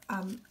here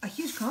a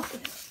huge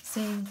compliment,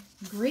 saying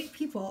great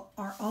people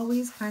are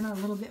always kind of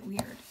a little bit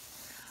weird.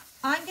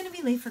 "I'm going to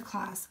be late for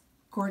class,"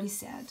 Gordy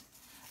said.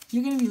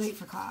 "You're going to be late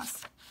for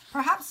class.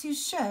 Perhaps you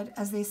should,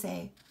 as they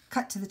say,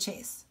 cut to the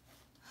chase."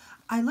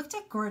 I looked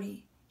at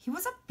Gordy. He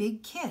was a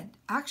big kid,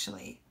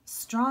 actually,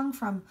 strong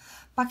from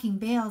bucking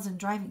bales and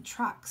driving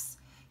trucks.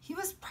 He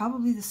was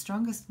probably the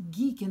strongest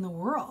geek in the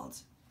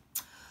world.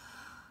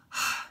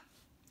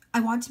 "I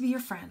want to be your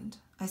friend,"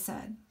 I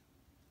said.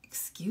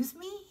 "Excuse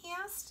me?" he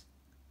asked.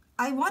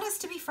 "I want us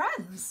to be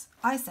friends,"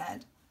 I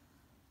said.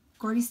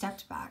 Gordy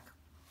stepped back.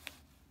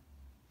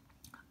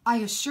 "I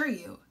assure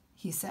you,"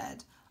 he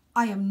said,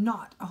 "I am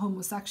not a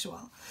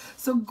homosexual."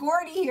 So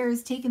Gordy here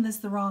is taking this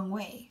the wrong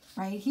way,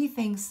 right? He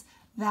thinks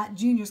that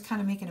Junior's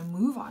kind of making a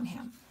move on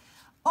him.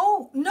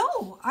 "Oh,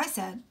 no," I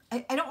said.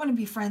 I don't want to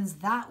be friends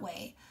that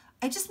way.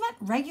 I just meant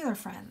regular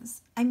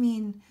friends. I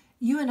mean,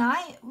 you and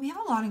I, we have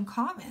a lot in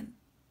common."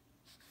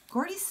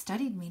 Gordy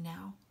studied me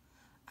now.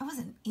 I was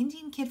an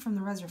Indian kid from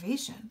the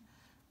reservation.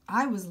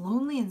 I was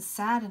lonely and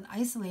sad and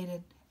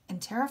isolated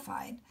and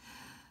terrified,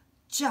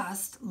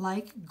 just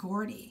like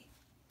Gordy.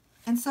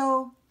 And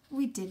so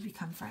we did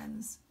become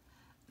friends.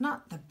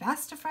 Not the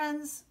best of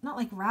friends, not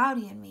like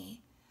Rowdy and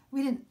me.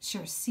 We didn't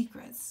share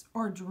secrets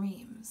or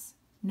dreams.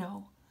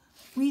 No,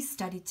 we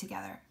studied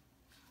together.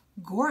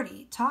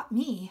 Gordy taught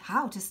me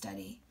how to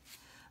study.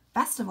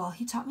 Best of all,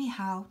 he taught me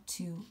how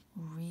to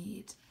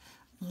read.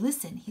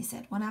 "Listen," he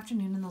said one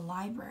afternoon in the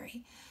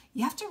library,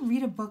 "you have to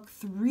read a book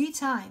 3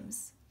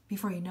 times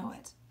before you know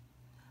it.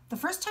 The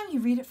first time you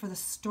read it for the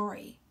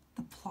story,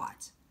 the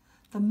plot,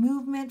 the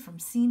movement from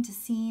scene to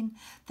scene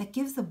that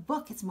gives the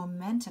book its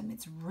momentum,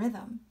 its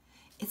rhythm.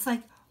 It's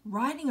like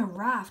riding a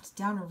raft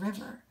down a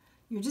river.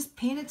 You're just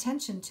paying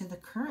attention to the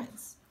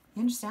currents.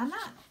 You understand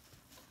that?"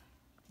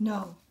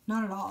 "No,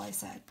 not at all," I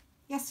said.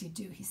 "Yes, you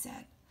do," he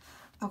said.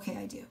 "Okay,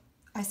 I do,"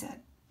 I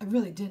said. I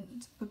really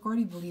didn't, but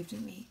Gordy believed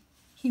in me.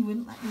 He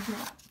wouldn't let me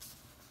give up.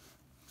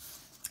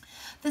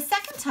 The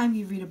second time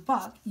you read a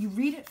book, you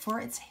read it for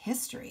its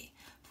history,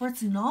 for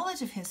its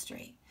knowledge of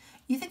history.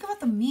 You think about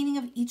the meaning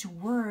of each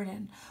word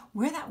and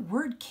where that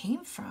word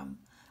came from.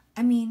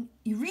 I mean,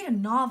 you read a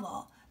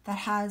novel that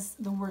has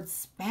the word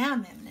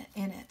spam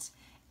in it,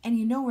 and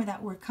you know where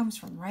that word comes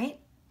from, right?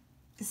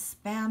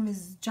 "Spam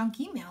is junk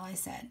email," I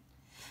said.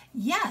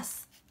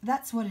 "Yes,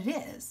 that's what it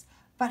is.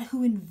 But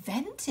who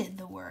invented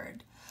the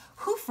word?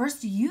 Who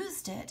first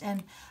used it?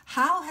 And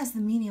how has the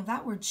meaning of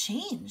that word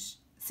changed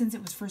since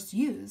it was first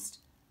used?"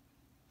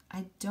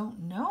 "I don't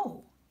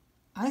know,"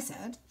 I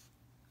said.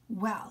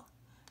 "Well,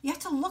 you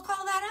have to look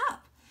all that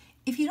up.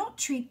 If you don't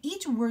treat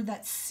each word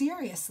that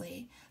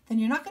seriously, then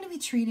you're not going to be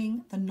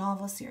treating the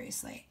novel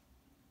seriously."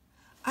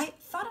 I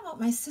thought about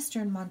my sister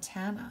in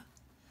Montana.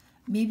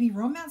 Maybe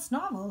romance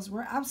novels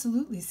were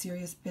absolutely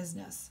serious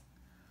business.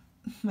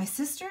 My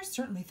sister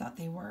certainly thought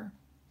they were.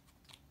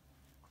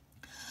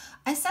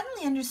 I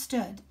suddenly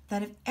understood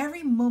that if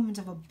every moment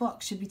of a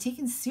book should be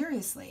taken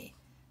seriously,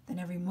 then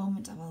every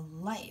moment of a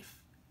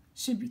life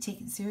should be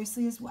taken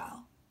seriously as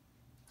well.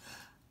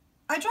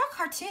 "I draw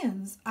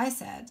cartoons," I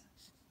said.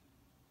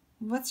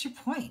 "What's your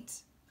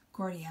point?"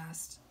 Gordy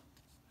asked.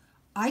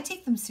 "I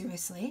take them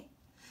seriously.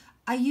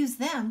 I use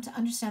them to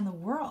understand the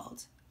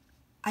world.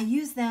 I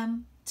use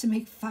them to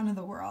make fun of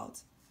the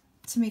world,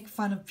 to make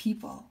fun of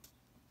people.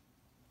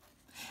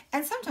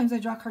 And sometimes I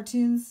draw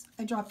cartoons,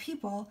 I draw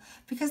people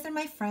because they're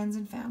my friends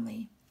and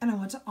family, and I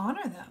want to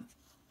honor them."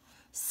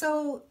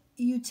 "So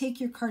you take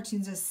your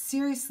cartoons as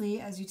seriously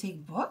as you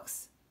take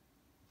books?"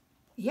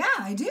 "Yeah,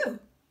 I do,"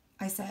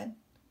 I said.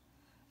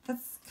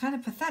 "That's kind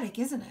of pathetic,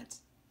 isn't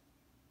it?"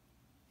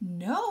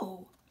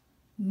 "No,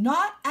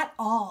 not at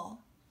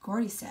all,"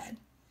 Gordy said.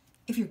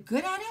 "If you're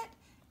good at it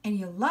and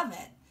you love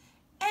it,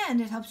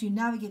 and it helps you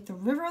navigate the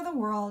river of the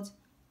world,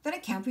 then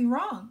it can't be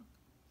wrong."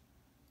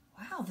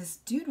 Wow, this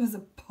dude was a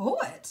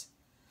poet.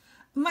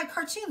 My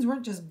cartoons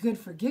weren't just good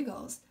for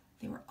giggles.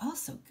 They were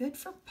also good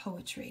for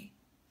poetry.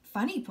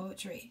 Funny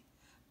poetry,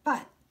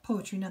 but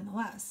poetry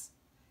nonetheless.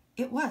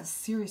 It was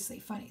seriously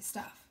funny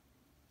stuff.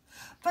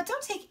 But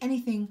don't take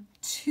anything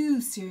too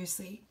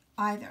seriously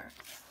either,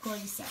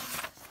 Gordy said.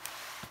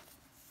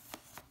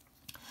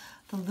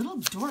 The little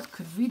dork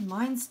could read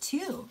minds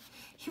too.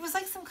 He was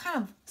like some kind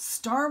of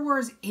Star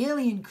Wars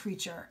alien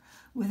creature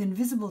with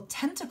invisible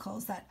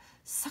tentacles that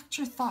sucked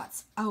your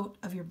thoughts out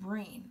of your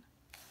brain.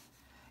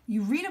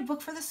 You read a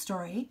book for the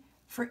story,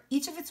 for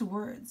each of its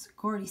words,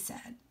 Gordy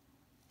said.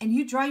 And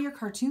you draw your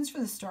cartoons for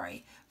the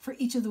story, for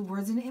each of the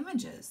words and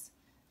images.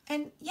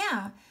 And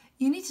yeah,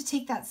 you need to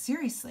take that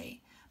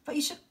seriously. But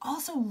you should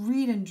also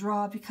read and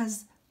draw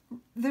because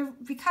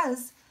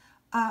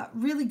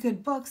really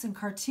good books and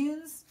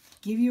cartoons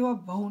give you a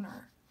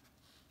boner.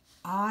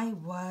 I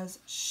was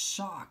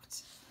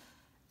shocked.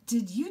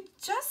 Did you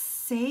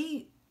just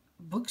say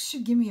books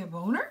should give me a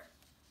boner?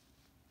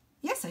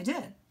 Yes, I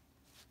did.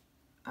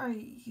 Are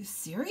you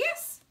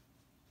serious?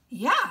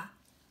 Yeah.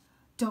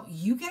 Don't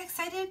you get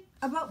excited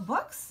about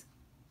books?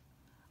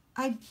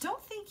 I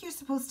don't think you're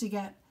supposed to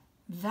get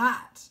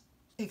that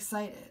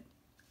excited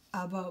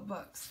about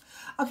books.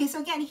 Okay,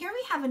 so again, here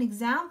we have an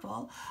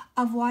example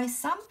of why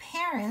some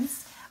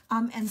parents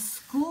and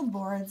school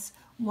boards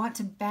want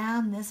to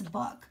ban this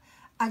book.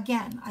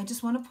 Again, I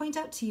just want to point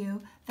out to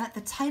you that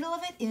the title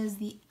of it is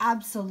The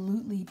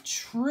Absolutely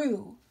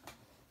True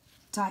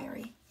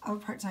Diary of a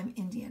Part-Time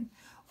Indian.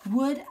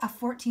 Would a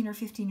 14 or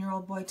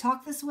 15-year-old boy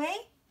talk this way?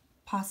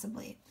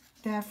 Possibly.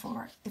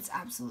 Therefore, it's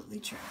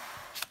absolutely true.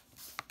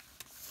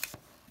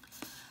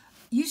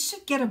 You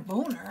should get a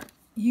boner.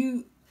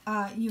 You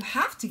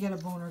have to get a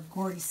boner,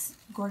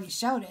 Gordy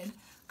shouted.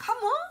 Come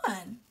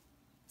on.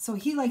 So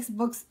he likes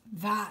books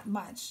that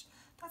much.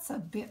 That's a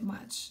bit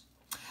much.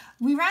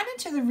 We ran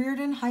into the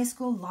Reardon High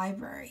School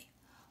library.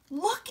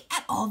 Look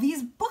at all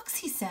these books,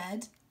 he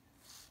said.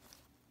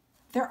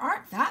 There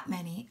aren't that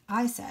many,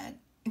 I said.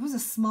 It was a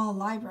small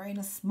library in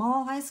a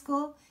small high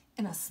school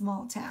in a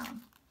small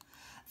town.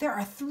 There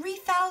are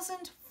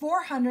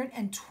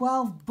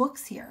 3,412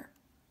 books here,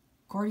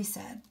 Gordy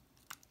said.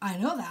 I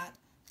know that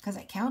because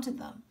I counted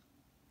them.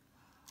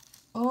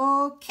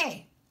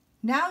 Okay,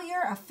 now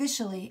you're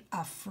officially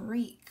a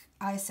freak,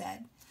 I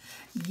said.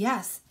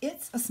 Yes,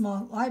 it's a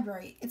small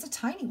library. It's a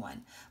tiny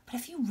one. But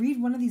if you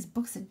read one of these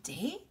books a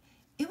day,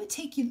 it would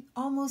take you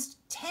almost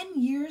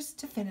 10 years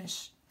to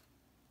finish.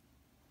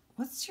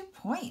 What's your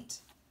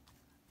point?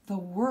 The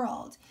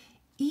world,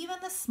 even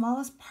the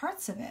smallest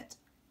parts of it,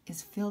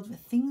 is filled with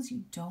things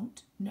you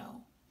don't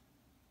know.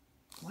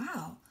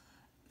 Wow,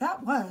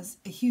 that was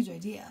a huge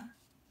idea.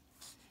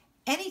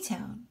 Any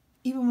town,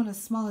 even one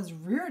as small as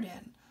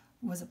Reardon,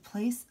 was a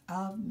place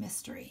of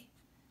mystery.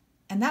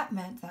 And that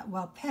meant that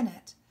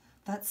Wellpennett,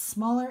 that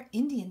smaller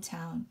Indian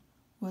town,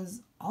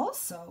 was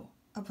also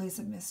a place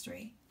of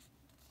mystery.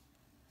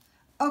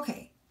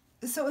 Okay,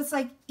 so it's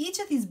like each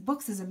of these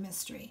books is a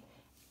mystery.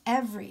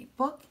 Every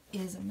book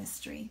is a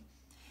mystery.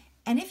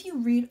 And if you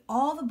read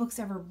all the books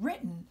ever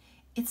written,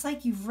 it's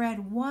like you've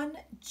read one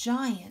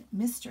giant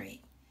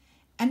mystery.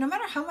 And no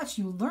matter how much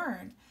you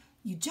learn,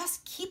 you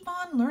just keep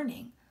on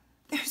learning.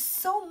 There's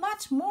so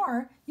much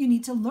more you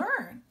need to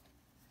learn.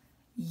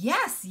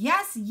 Yes,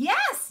 yes,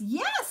 yes,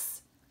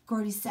 yes,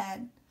 Gordy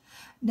said.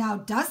 Now,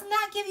 doesn't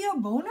that give you a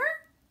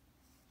boner?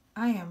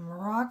 I am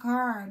rock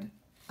hard,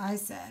 I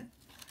said.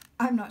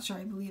 I'm not sure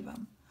I believe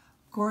him.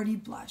 Gordy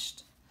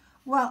blushed.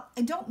 Well,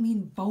 I don't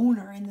mean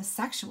boner in the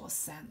sexual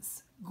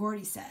sense,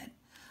 Gordy said.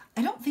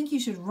 I don't think you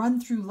should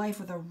run through life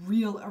with a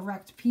real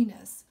erect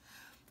penis.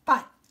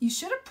 But you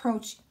should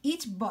approach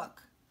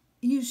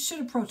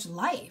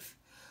life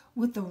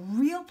with the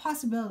real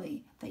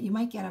possibility that you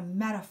might get a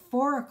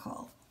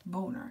metaphorical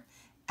boner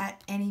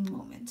at any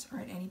moment or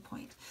at any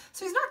point.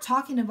 So he's not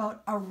talking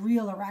about a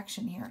real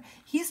erection here.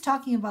 He's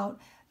talking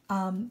about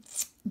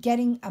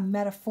getting a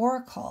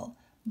metaphorical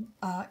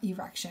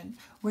erection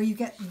where you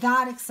get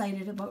that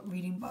excited about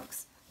reading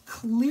books.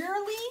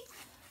 Clearly,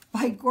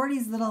 by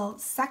Gordy's little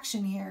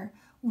section here,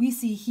 we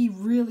see he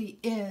really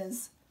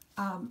is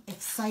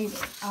excited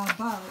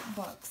about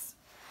books.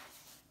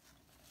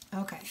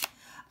 Okay.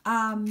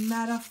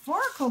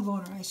 Metaphorical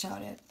boner, I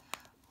shouted.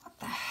 What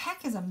the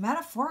heck is a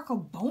metaphorical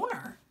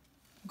boner?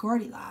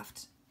 Gordy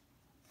laughed.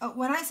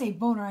 When I say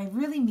boner, I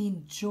really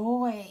mean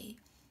joy,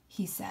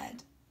 he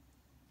said.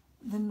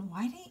 Then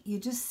why didn't you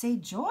just say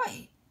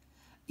joy?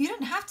 You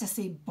didn't have to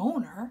say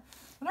boner.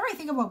 Whenever I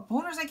think about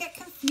boners, I get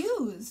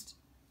confused.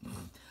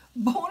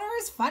 Boner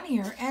is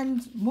funnier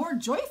and more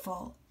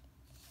joyful.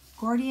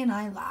 Gordy and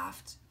I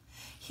laughed.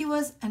 He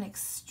was an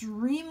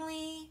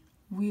extremely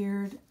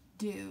weird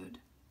dude,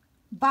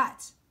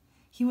 but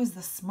he was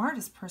the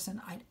smartest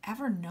person I'd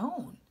ever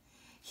known.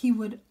 He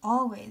would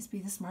always be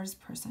the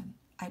smartest person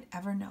I'd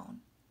ever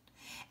known.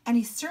 And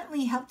he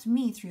certainly helped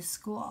me through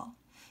school.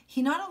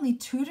 He not only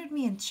tutored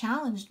me and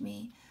challenged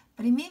me,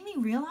 but he made me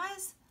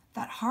realize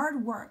that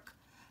hard work,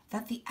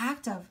 that the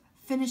act of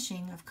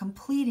finishing, of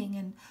completing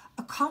and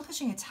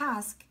accomplishing a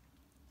task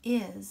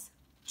is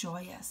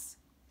joyous.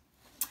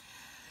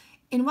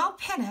 In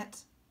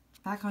Wellpennett,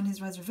 back on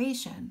his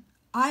reservation,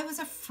 I was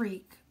a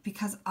freak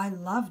because I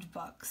loved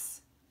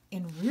books.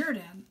 In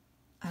Reardon,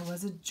 I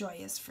was a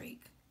joyous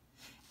freak.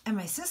 And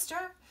my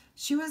sister,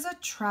 she was a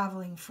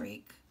traveling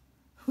freak.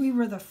 We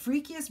were the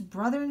freakiest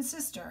brother and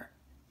sister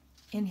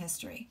in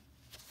history.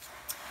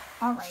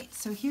 All right,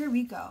 so here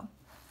we go.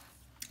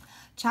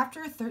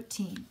 Chapter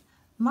 13.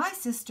 My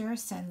sister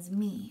sends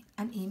me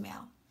an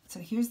email. So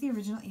here's the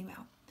original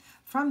email.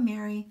 From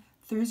Mary,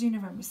 Thursday,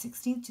 November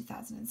 16th,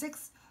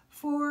 2006,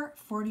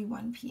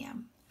 4:41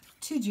 p.m.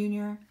 To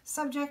Junior,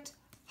 subject,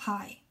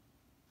 hi.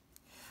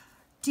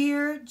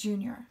 Dear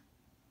Junior,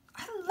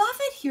 I love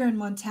it here in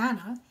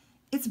Montana.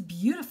 It's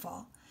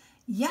beautiful.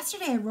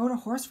 Yesterday I rode a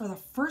horse for the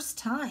first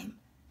time.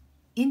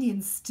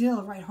 Indians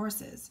still ride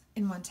horses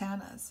in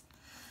Montanas.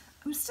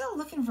 I'm still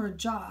looking for a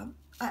job.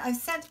 I've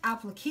sent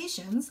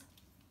applications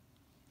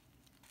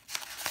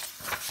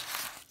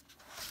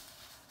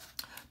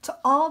to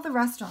all the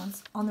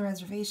restaurants on the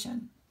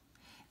reservation.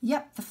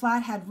 Yep, the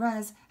Flathead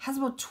Res has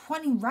about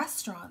 20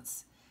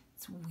 restaurants.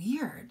 It's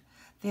weird.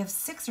 They have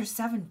 6 or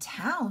 7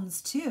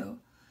 towns too.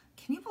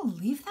 Can you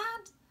believe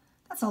that?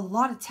 That's a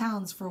lot of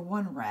towns for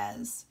one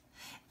res.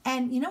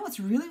 And you know what's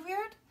really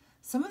weird?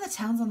 Some of the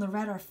towns on the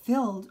red are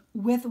filled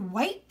with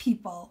white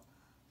people.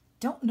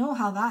 Don't know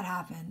how that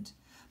happened.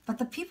 But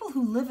the people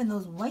who live in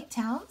those white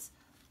towns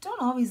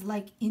don't always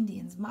like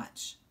Indians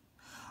much.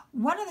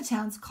 One of the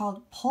towns,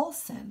 called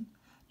Polson,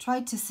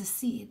 tried to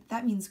secede.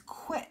 That means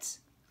quit.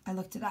 I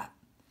looked it up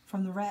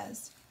from the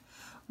res.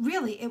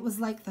 Really, it was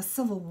like the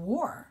Civil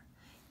War.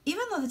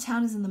 Even though the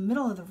town is in the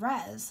middle of the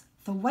res,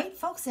 the white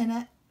folks in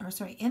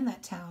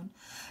that town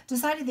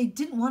decided they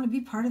didn't want to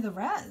be part of the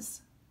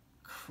res.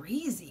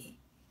 Crazy.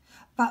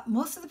 But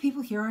most of the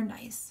people here are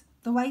nice,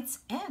 the whites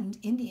and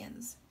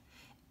Indians.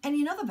 And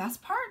you know the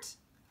best part?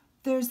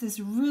 There's this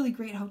really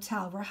great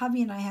hotel where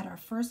hubby and I had our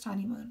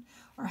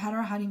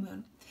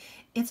honeymoon.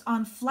 It's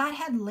on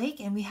Flathead Lake,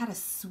 and we had a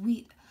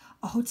suite,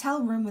 a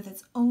hotel room with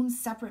its own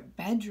separate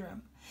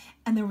bedroom.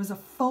 And there was a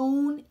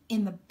phone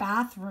in the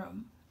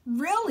bathroom.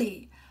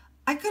 Really?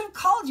 I could have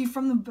called you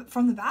from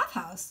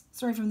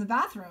the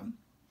bathroom.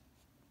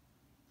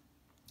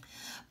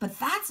 But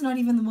that's not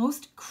even the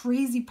most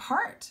crazy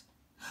part.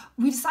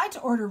 We decided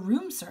to order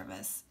room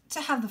service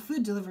to have the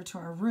food delivered to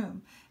our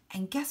room.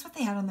 And guess what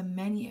they had on the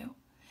menu?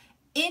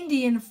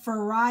 Indian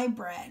fry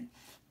bread.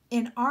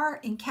 In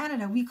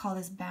Canada, we call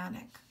this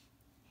bannock.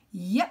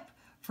 Yep,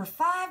 for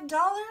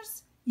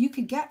 $5, you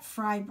could get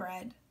fry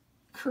bread.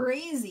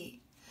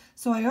 Crazy.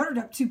 So I ordered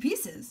up 2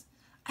 pieces.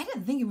 I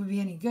didn't think it would be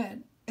any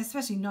good,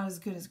 especially not as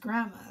good as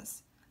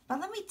Grandma's. But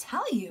let me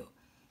tell you,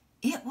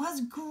 it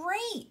was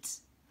great.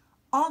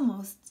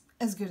 Almost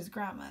as good as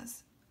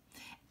Grandma's.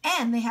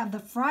 And they have the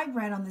fry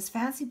bread on this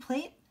fancy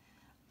plate.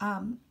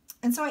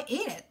 And so I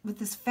ate it with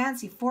this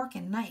fancy fork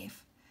and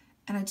knife.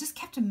 And I just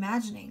kept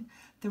imagining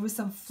there was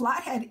some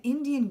flathead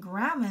Indian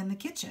grandma in the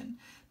kitchen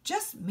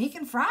just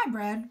making fry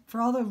bread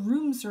for all the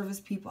room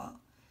service people.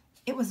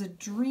 It was a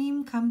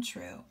dream come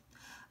true.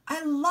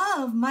 I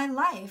love my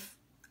life.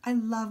 I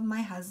love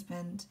my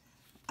husband.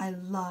 I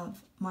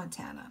love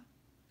Montana.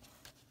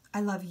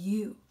 I love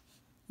you,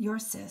 your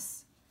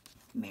sis,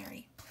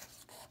 Mary.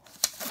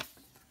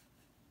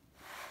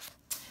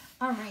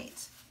 All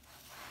right,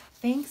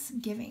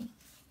 Thanksgiving.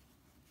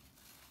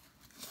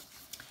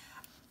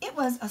 It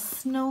was a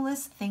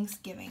snowless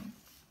Thanksgiving.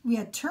 We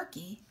had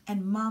turkey,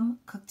 and Mom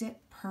cooked it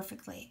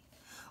perfectly.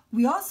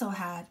 We also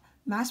had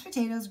mashed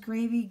potatoes,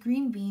 gravy,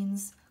 green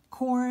beans,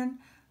 corn,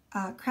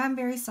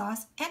 cranberry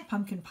sauce, and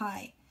pumpkin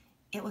pie.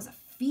 It was a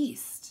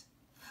feast.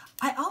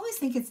 I always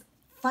think it's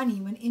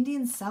funny when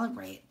Indians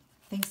celebrate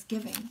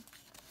Thanksgiving.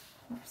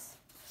 Oops.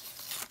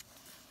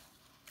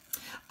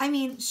 I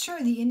mean,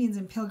 sure, the Indians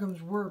and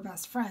Pilgrims were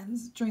best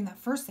friends during that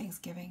first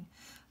Thanksgiving,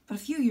 but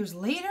a few years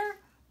later,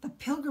 the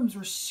Pilgrims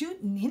were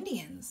shooting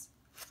Indians.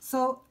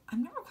 So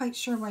I'm never quite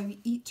sure why we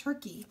eat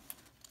turkey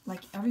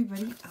like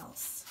everybody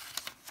else.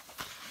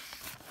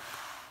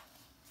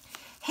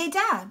 Hey,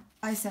 Dad,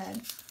 I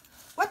said,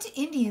 what do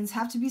Indians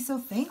have to be so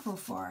thankful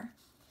for?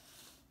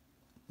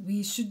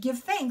 We should give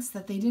thanks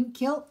that they didn't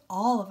kill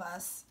all of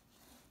us.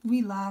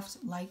 We laughed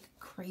like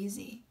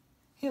crazy.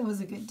 It was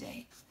a good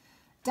day.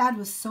 Dad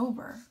was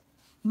sober.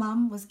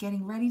 Mom was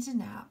getting ready to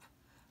nap.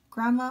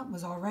 Grandma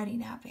was already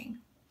napping.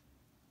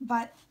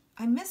 But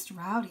I missed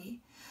Rowdy.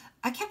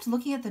 I kept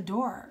looking at the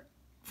door.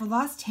 For the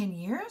last 10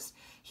 years,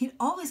 he'd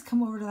always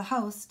come over to the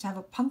house to have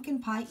a pumpkin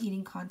pie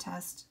eating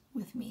contest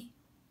with me.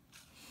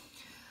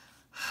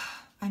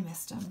 I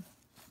missed him.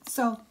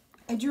 So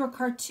I drew a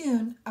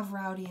cartoon of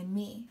Rowdy and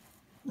me,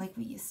 like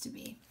we used to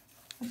be,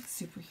 like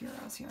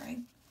superheroes here, right?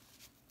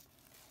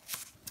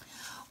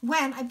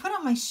 When I put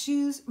on my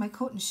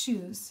coat and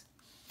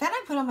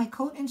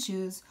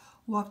shoes,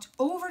 walked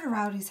over to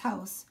Rowdy's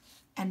house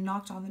and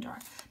knocked on the door.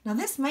 Now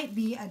this might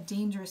be a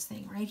dangerous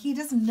thing, right? He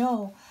doesn't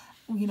know,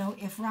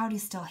 if Rowdy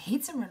still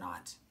hates him or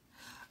not.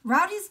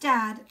 Rowdy's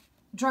dad,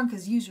 drunk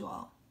as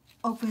usual,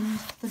 opened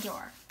the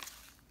door.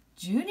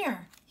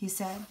 Junior, he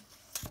said,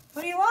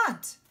 what do you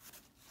want?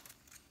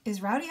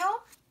 Is Rowdy home?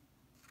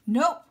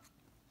 Nope.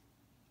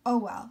 Oh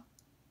well,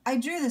 I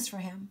drew this for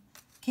him.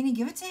 Can you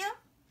give it to him?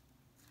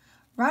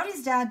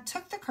 Rowdy's dad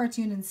took the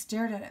cartoon and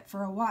stared at it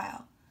for a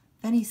while.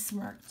 Then he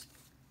smirked.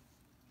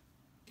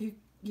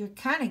 You're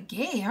kind of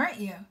gay, aren't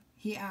you?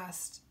 He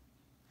asked.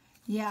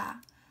 Yeah,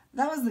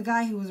 that was the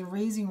guy who was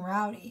raising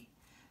Rowdy.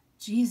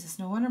 Jesus,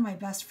 no wonder my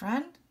best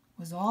friend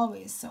was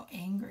always so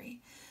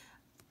angry.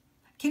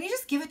 Can you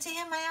just give it to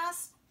him, I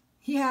asked.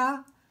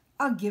 Yeah,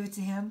 I'll give it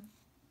to him,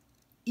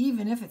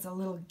 even if it's a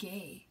little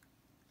gay.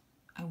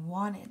 I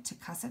wanted to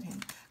cuss at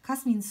him.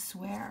 Cuss means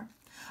swear.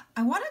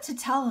 I wanted to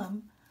tell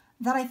him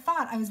that I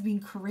thought I was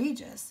being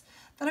courageous,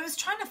 that I was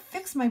trying to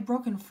fix my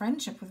broken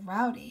friendship with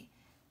Rowdy,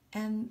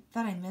 and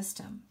that I missed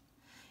him.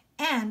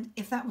 And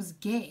if that was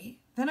gay,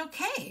 then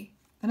okay.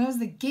 Then I was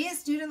the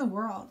gayest dude in the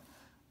world.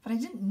 But I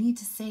didn't need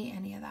to say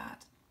any of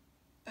that.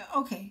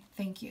 Okay,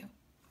 thank you.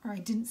 Or I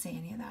didn't say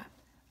any of that.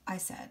 I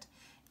said,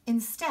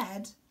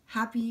 instead,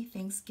 Happy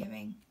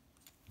Thanksgiving.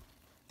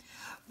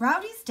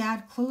 Rowdy's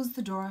dad closed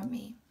the door on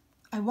me.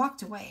 I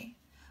walked away,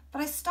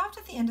 but I stopped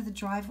at the end of the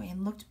driveway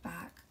and looked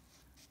back.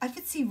 I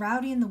could see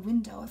Rowdy in the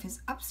window of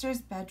his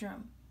upstairs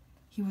bedroom.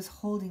 He was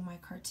holding my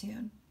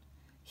cartoon.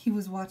 He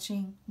was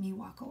watching me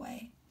walk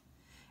away.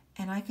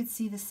 And I could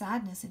see the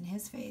sadness in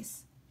his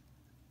face.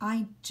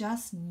 I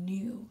just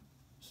knew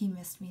he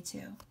missed me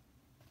too.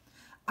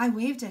 I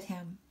waved at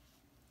him.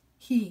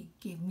 He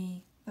gave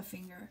me the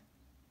finger.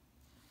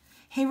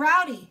 Hey,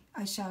 Rowdy,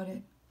 I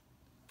shouted.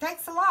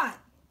 Thanks a lot.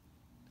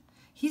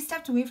 He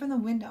stepped away from the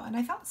window, and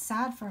I felt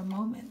sad for a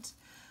moment.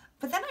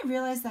 But then I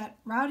realized that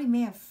Rowdy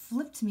may have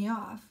flipped me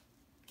off,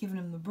 given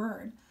him the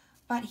bird,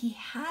 but he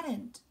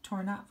hadn't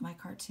torn up my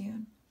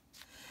cartoon.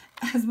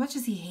 As much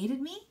as he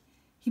hated me,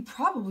 he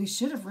probably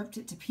should have ripped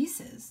it to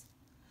pieces.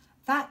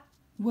 That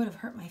would have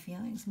hurt my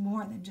feelings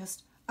more than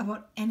just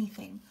about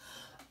anything,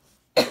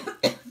 I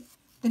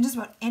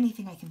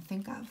can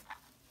think of.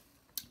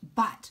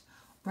 But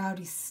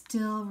Rowdy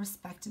still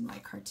respected my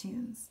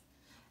cartoons.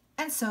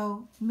 And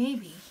so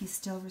maybe he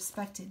still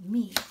respected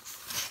me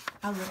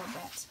a little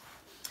bit.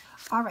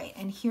 All right,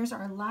 and here's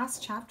our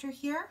last chapter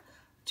here,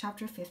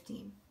 chapter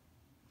 15.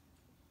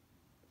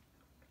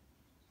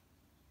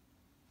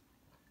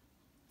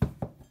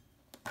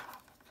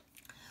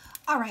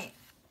 All right,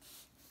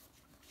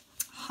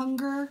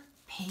 hunger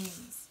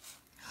pains.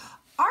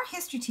 Our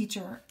history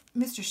teacher,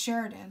 Mr.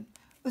 Sheridan,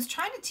 was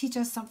trying to teach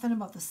us something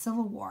about the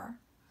Civil War,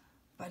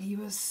 but he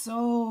was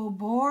so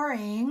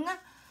boring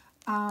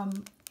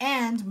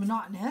and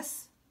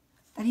monotonous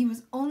that he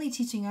was only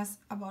teaching us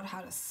about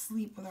how to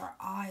sleep with our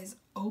eyes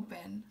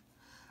open.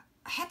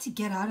 I had to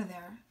get out of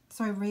there,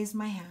 so I raised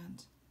my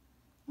hand.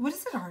 What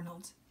is it,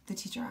 Arnold? The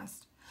teacher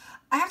asked.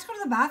 I have to go to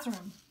the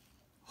bathroom.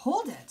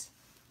 Hold it.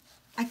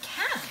 I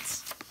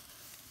can't.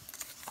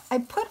 I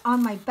put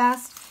on my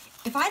best,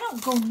 if I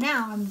don't go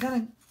now, I'm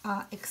going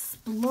to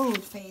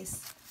explode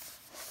face.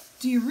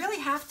 Do you really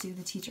have to?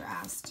 The teacher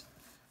asked.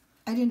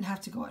 I didn't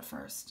have to go at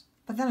first,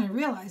 but then I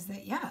realized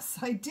that, yes,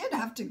 I did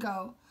have to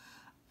go.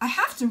 I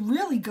have to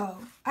really go.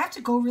 I have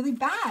to go really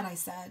bad, I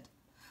said.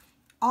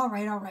 All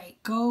right,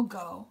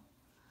 go.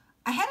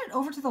 I headed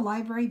over to the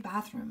library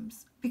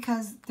bathrooms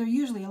because they're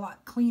usually a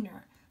lot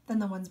cleaner than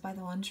the ones by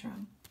the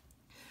lunchroom.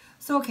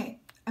 So, okay,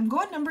 I'm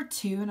going number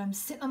 2 and I'm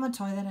sitting on the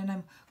toilet and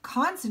I'm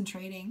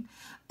concentrating.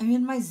 I'm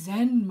in my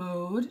Zen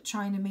mode,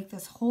 trying to make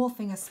this whole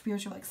thing a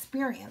spiritual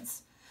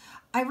experience.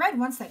 I read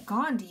once that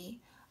Gandhi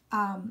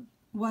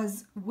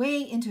was way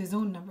into his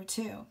own number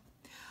 2.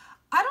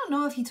 I don't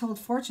know if he told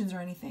fortunes or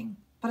anything,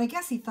 but I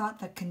guess he thought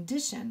the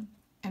condition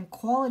and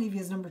quality of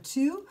his number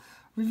 2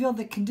 revealed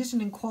the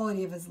condition and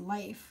quality of his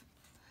life.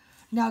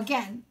 Now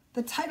again,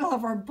 the title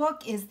of our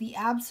book is The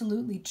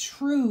Absolutely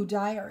True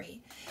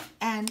Diary,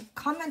 and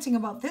commenting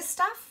about this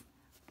stuff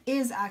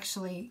is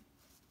actually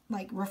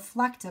like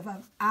reflective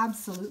of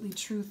absolutely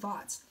true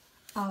thoughts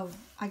of,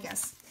 I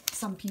guess,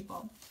 some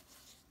people.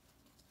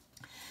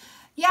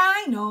 Yeah,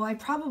 I know, I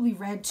probably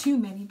read too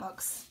many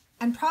books,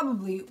 and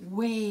probably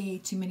way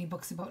too many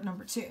books about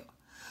number 2.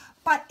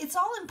 But it's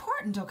all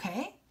important,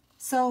 okay?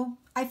 So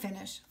I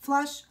finish,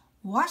 flush,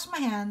 wash my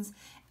hands,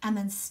 and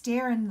then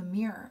stare in the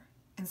mirror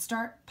and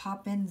start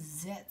popping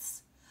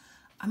zits.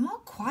 I'm all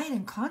quiet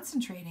and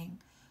concentrating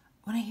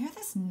when I hear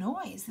this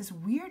noise, this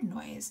weird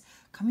noise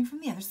coming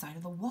from the other side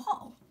of the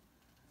wall.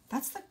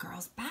 That's the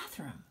girls'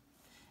 bathroom.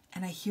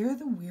 And I hear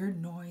the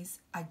weird noise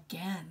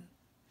again.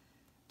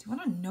 Do you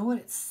want to know what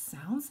it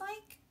sounds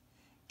like?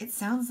 It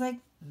sounds like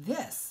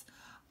this.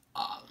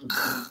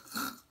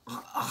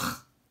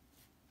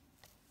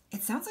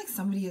 It sounds like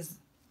somebody is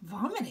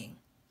vomiting.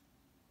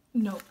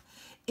 Nope.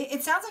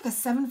 It sounds like a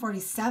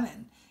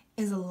 747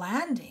 is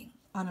landing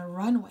on a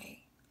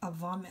runway of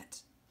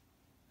vomit.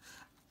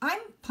 I'm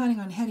planning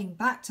on heading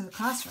back to the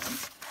classroom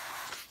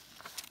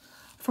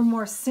for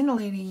more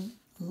scintillating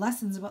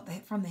lessons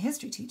from the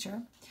history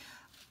teacher.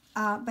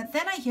 But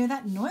then I hear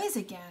that noise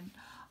again.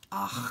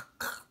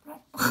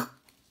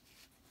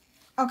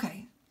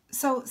 Okay,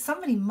 so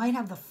somebody might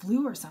have the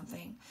flu or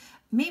something.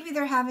 Maybe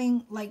they're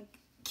having like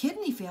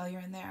kidney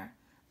failure in there.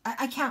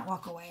 I can't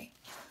walk away.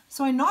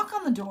 So I knock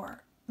on the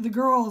door, the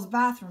girls'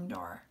 bathroom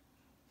door.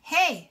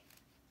 Hey,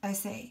 I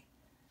say,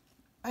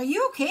 are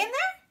you okay in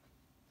there?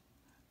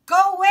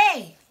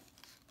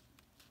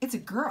 It's a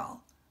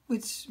girl,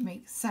 which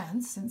makes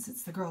sense since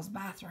it's the girls'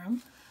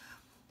 bathroom.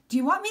 Do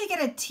you want me to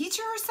get a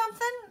teacher or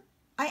something?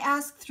 I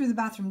asked through the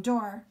bathroom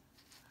door.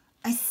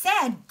 I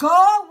said,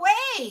 go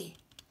away!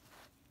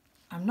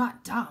 I'm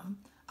not dumb.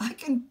 I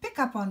can pick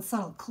up on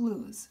subtle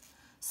clues.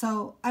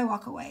 So I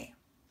walk away.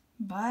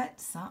 But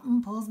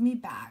something pulls me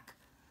back.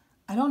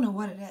 I don't know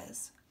what it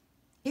is.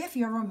 If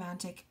you're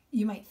romantic,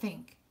 you might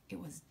think it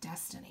was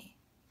destiny.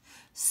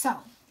 So,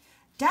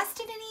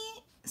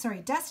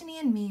 Destiny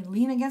and me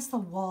lean against the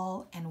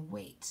wall and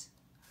wait.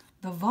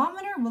 The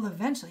vomiter will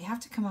eventually have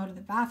to come out of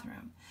the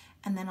bathroom,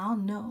 and then I'll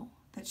know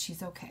that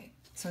she's okay.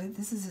 So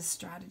this is his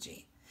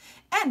strategy.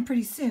 And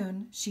pretty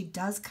soon, she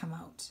does come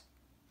out.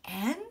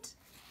 And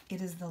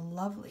it is the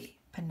lovely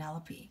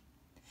Penelope.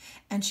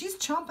 And she's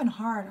chomping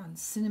hard on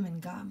cinnamon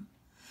gum.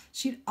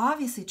 She'd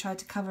obviously tried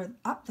to cover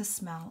up the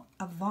smell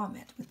of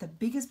vomit with the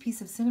biggest piece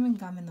of cinnamon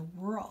gum in the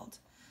world.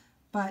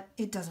 But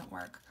it doesn't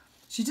work.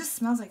 She just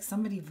smells like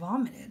somebody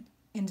vomited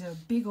into a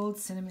big old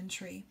cinnamon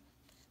tree.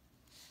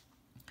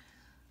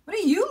 What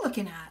are you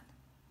looking at?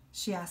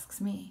 She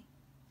asks me.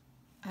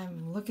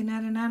 I'm looking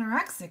at an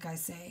anorexic, I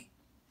say.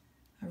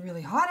 A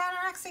really hot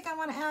anorexic, I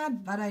want to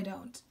add, but I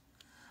don't.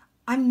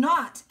 I'm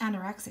not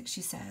anorexic,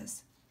 she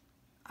says.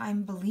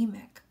 I'm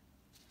bulimic.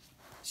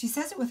 She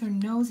says it with her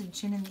nose and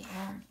chin in the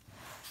air.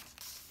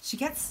 She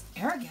gets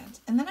arrogant,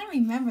 and then I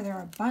remember there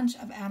are a bunch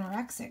of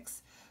anorexics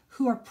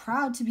who are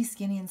proud to be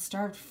skinny and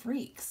starved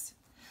freaks.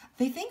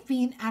 They think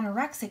being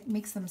anorexic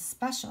makes them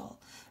special,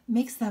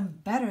 makes them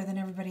better than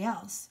everybody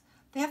else.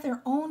 They have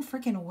their own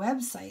freaking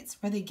websites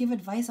where they give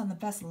advice on the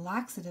best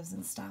laxatives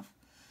and stuff.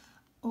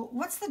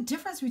 What's the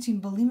difference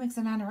between bulimics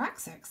and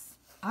anorexics?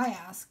 I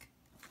ask.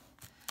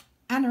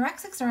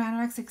 Anorexics are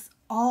anorexics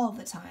all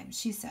the time,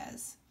 she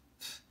says.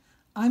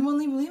 I'm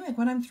only bulimic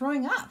when I'm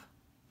throwing up.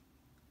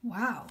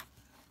 Wow,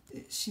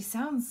 she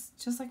sounds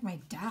just like my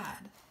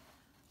dad.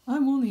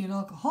 I'm only an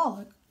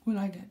alcoholic when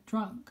I get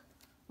drunk.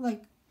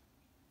 Like,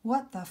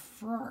 what the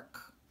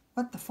fork?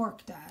 What the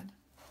fork, Dad?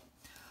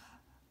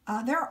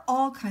 There are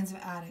all kinds of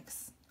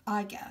addicts,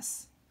 I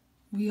guess.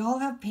 We all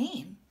have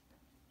pain,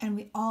 and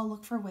we all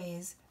look for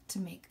ways to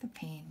make the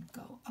pain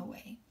go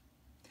away.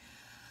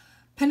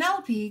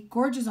 Penelope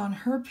gorges on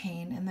her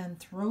pain and then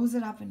throws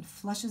it up and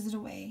flushes it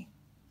away.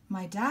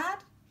 My dad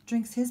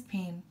drinks his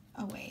pain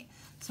away.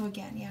 So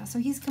again, yeah, so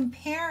he's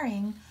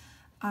comparing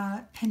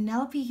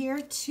Penelope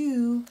here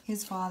to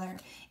his father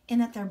in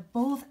that they're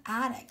both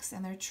addicts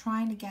and they're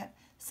trying to get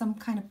some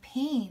kind of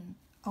pain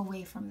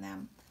away from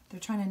them. They're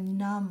trying to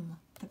numb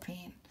the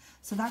pain.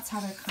 So that's how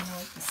they're kind of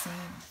like the same.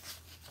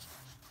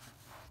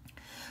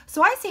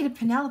 So I say to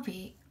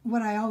Penelope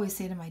what I always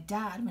say to my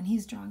dad when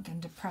he's drunk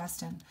and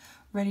depressed and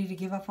ready to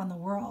give up on the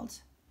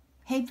world.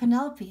 Hey,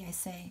 Penelope, I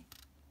say,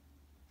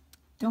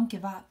 don't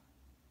give up.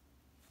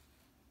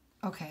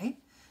 Okay,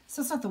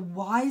 so it's not the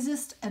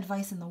wisest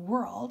advice in the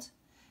world.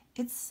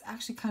 It's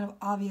actually kind of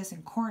obvious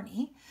and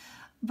corny.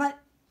 But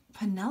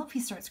Penelope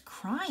starts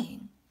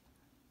crying,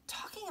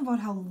 talking about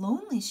how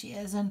lonely she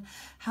is and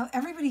how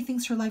everybody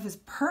thinks her life is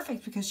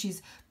perfect because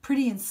she's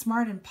pretty and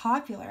smart and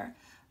popular,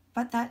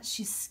 but that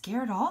she's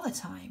scared all the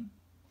time.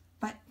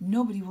 But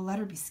nobody will let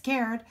her be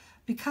scared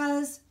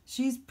because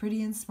she's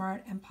pretty and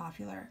smart and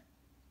popular.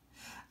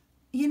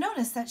 You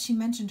notice that she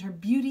mentioned her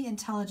beauty,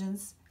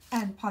 intelligence,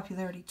 and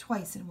popularity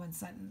twice in one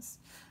sentence.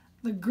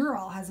 The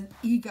girl has an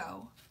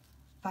ego,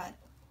 but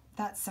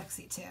that's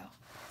sexy too.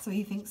 So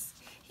he thinks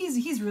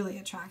he's really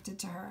attracted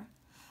to her.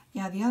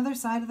 Yeah, the other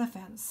side of the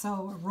fence.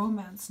 So a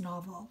romance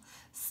novel.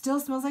 Still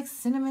smells like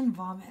cinnamon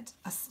vomit.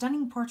 A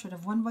stunning portrait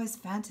of one boy's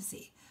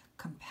fantasy.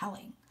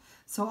 Compelling.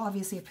 So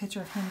obviously a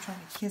picture of him trying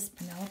to kiss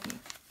Penelope.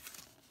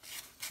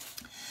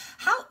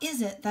 How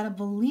is it that a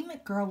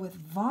bulimic girl with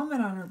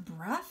vomit on her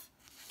breath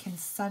can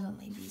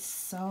suddenly be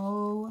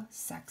so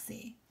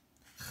sexy?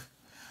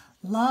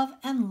 Love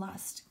and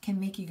lust can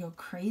make you go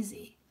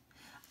crazy.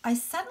 I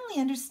suddenly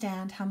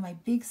understand how my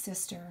big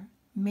sister,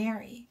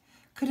 Mary,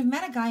 could have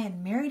met a guy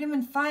and married him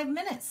in 5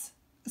 minutes.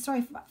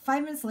 5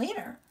 minutes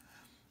later.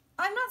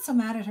 I'm not so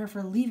mad at her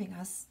for leaving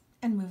us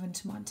and moving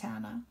to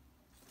Montana.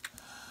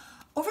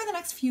 Over the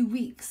next few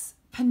weeks,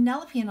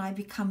 Penelope and I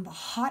become the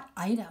hot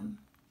item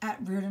at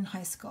Reardon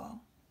High School.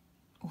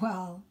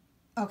 Well,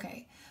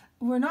 okay,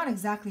 we're not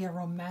exactly a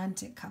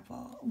romantic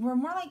couple. We're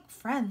more like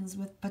friends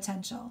with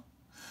potential.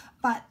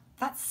 But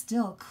that's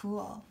still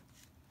cool.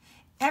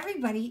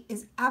 Everybody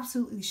is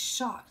absolutely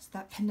shocked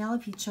that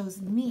Penelope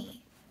chose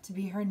me to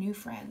be her new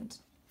friend.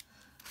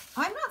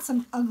 I'm not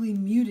some ugly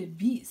mutated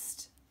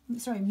beast,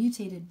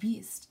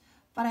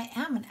 but I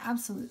am an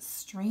absolute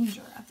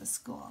stranger at the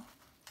school.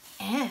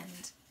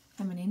 And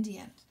I'm an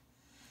Indian.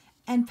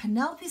 And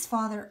Penelope's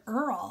father,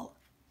 Earl,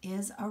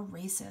 is a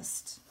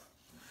racist.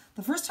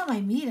 The first time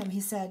I meet him,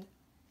 he said,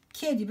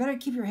 "Kid, you better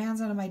keep your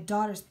hands out of my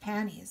daughter's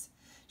panties.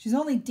 She's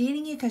only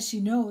dating you because she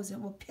knows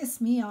it will piss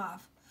me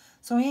off.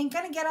 So I ain't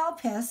going to get all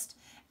pissed,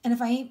 and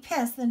if I ain't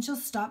pissed, then she'll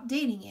stop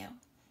dating you.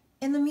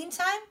 In the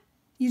meantime,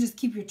 you just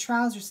keep your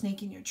trouser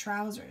snake in your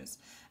trousers,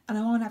 and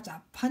I won't have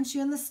to punch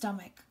you in the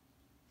stomach."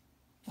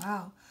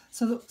 Wow.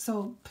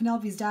 So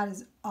Penelope's dad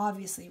is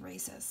obviously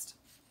racist.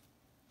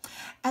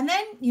 And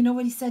then, you know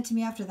what he said to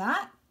me after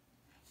that?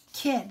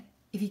 Kid,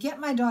 if you get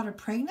my daughter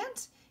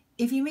pregnant,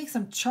 if you make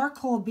some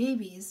charcoal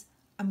babies,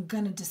 I'm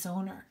going to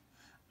disown her.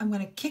 I'm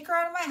going to kick her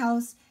out of my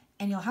house,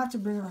 and you'll have to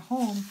bring her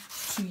home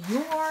to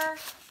your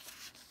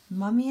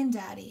mommy and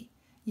daddy.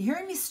 You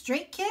hearing me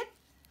straight, kid?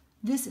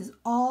 This is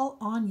all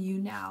on you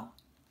now.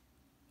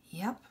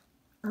 Yep,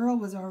 Earl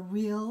was a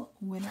real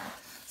winner.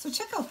 So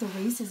check out the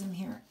racism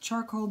here.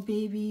 Charcoal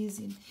babies,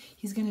 and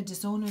he's going to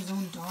disown his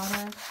own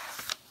daughter.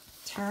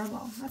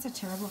 Terrible. That's a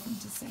terrible thing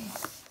to say.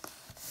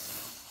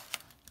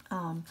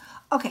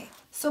 Okay,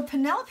 so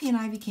Penelope and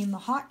I became the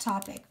hot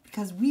topic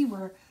because we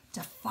were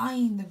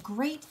defying the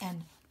great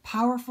and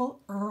powerful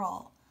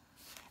Earl.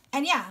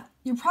 And yeah,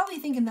 you're probably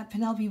thinking that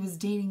Penelope was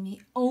dating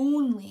me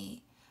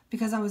only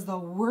because I was the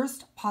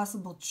worst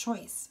possible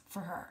choice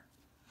for her.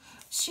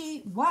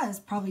 She was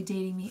probably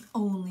dating me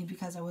only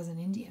because I was an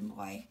Indian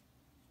boy.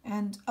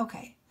 And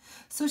okay,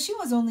 so she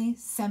was only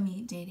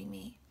semi-dating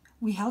me.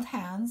 We held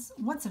hands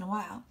once in a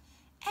while,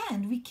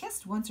 and we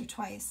kissed once or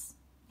twice,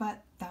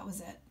 but that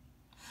was it.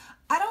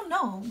 I don't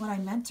know what I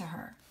meant to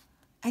her.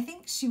 I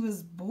think she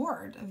was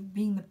bored of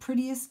being the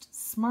prettiest,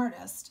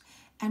 smartest,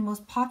 and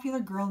most popular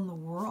girl in the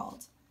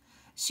world.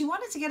 She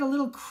wanted to get a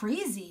little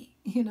crazy,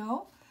 you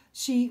know?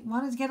 She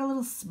wanted to get a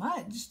little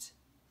smudged.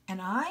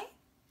 And I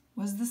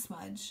was the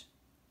smudge.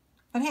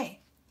 But hey,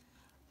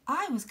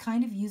 I was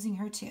kind of using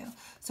her too.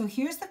 So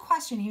here's the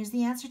question, here's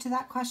the answer to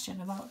that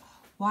question about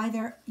why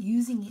they're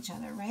using each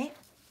other, right?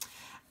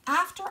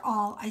 After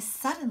all, I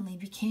suddenly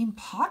became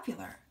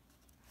popular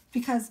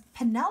because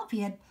Penelope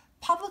had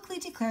publicly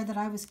declared that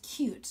I was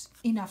cute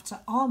enough to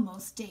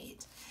almost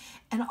date.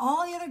 And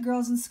all the other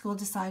girls in school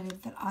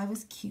decided that I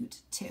was cute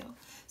too.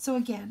 So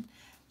again,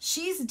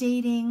 she's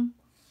dating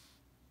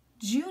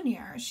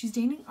Junior. She's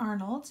dating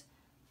Arnold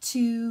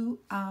to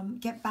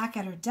get back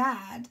at her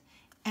dad.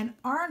 And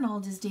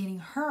Arnold is dating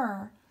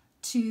her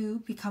to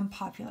become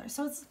popular.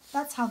 So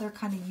that's how they're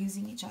kind of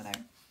using each other.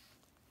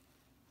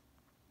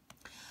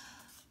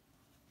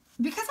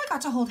 Because I got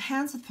to hold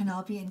hands with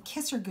Penelope and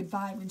kiss her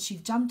goodbye when she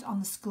jumped on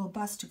the school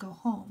bus to go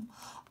home,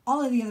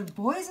 all of the other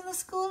boys in the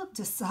school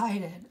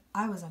decided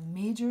I was a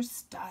major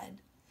stud.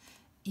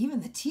 Even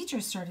the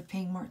teachers started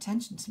paying more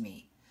attention to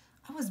me.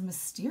 I was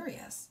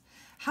mysterious.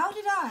 How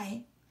did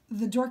I,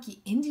 the dorky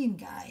Indian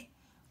guy,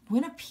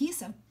 win a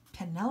piece of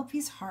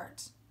Penelope's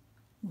heart?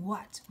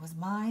 What was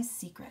my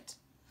secret?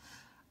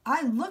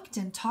 I looked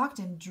and talked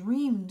and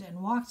dreamed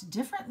and walked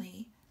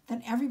differently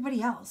than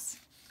everybody else.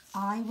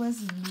 I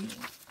was new.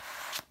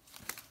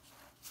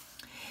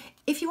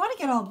 If you want to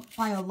get all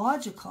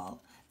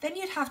biological, then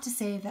you'd have to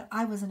say that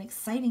I was an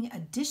exciting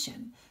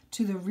addition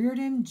to the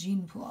Reardon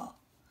gene pool.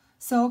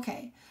 So,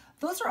 okay,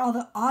 those are all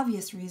the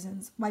obvious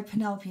reasons why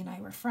Penelope and I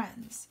were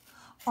friends.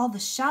 All the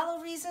shallow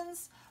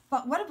reasons,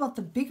 but what about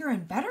the bigger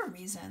and better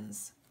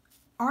reasons?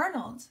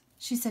 Arnold,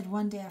 she said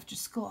one day after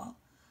school,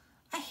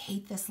 I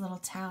hate this little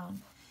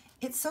town.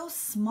 It's so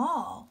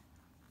small,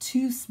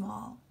 too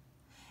small.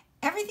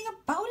 Everything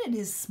about it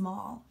is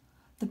small.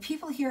 The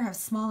people here have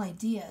small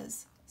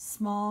ideas,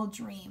 small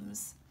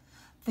dreams.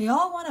 They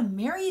all want to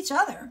marry each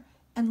other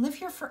and live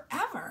here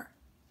forever.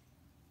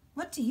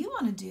 What do you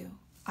want to do?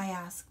 I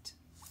asked.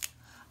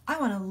 I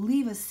want to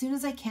leave as soon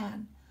as I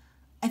can.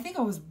 I think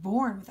I was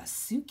born with a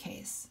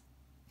suitcase.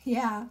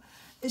 Yeah,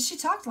 she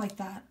talked like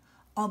that,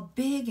 all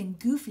big and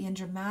goofy and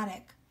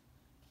dramatic.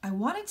 I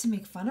wanted to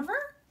make fun of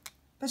her,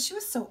 but she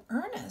was so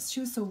earnest. She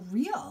was so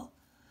real.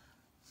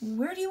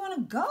 Where do you want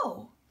to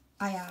go?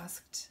 I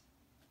asked.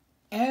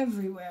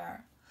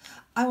 Everywhere.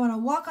 I want to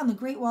walk on the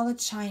Great Wall of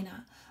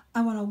China.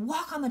 I want to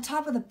walk on the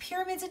top of the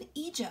pyramids in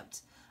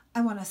Egypt.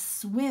 I want to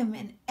swim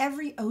in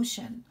every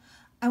ocean.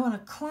 I want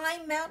to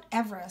climb Mount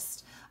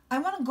Everest. I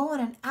want to go on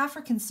an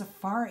African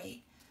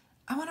safari.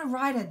 I want to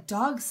ride a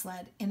dog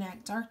sled in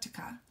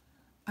Antarctica.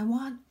 I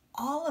want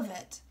all of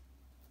it.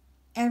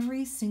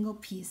 Every single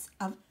piece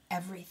of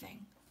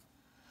everything.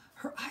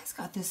 Her eyes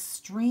got this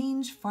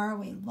strange,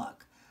 faraway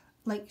look,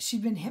 like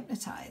she'd been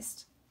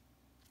hypnotized.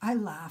 I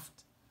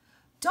laughed.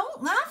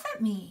 Don't laugh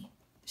at me,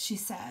 she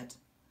said.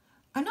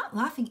 I'm not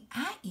laughing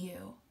at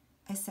you,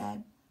 I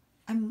said.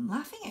 I'm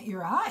laughing at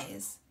your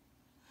eyes.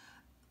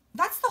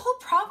 That's the whole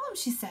problem,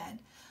 she said.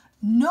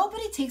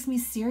 Nobody takes me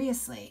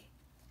seriously.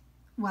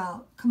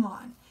 Well, come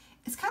on.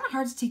 It's kind of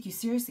hard to take you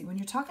seriously when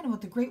you're talking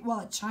about the Great Wall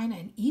of China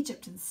and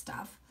Egypt and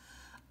stuff.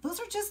 Those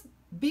are just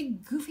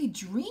big, goofy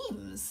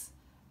dreams.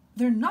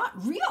 They're not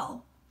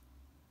real.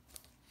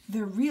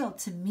 They're real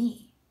to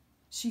me,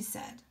 she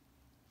said.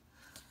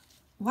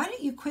 Why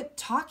don't you quit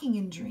talking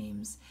in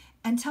dreams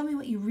and tell me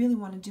what you really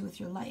want to do with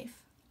your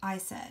life? I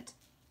said.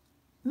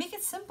 Make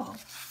it simple.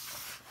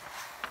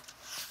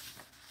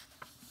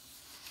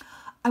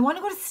 I want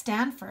to go to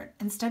Stanford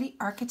and study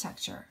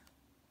architecture.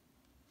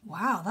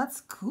 Wow,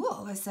 that's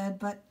cool, I said,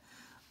 but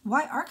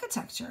why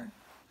architecture?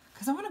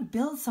 Because I want to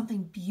build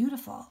something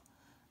beautiful.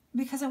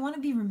 Because I want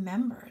to be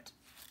remembered.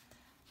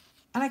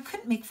 And I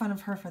couldn't make fun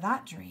of her for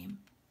that dream.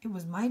 It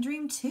was my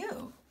dream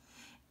too.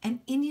 And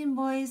Indian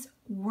boys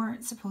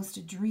weren't supposed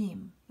to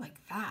dream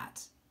like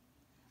that.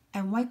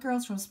 And white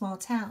girls from small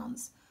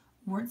towns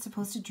weren't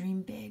supposed to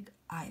dream big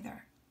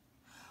either.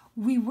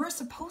 We were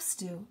supposed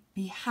to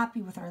be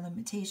happy with our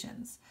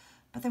limitations,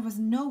 but there was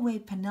no way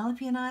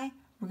Penelope and I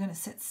were going to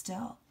sit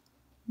still.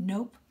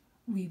 Nope,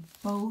 we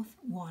both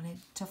wanted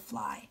to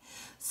fly.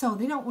 So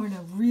they don't want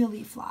to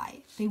really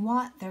fly. They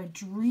want their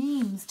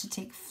dreams to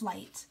take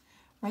flight,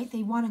 right?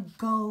 They want to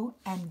go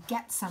and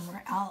get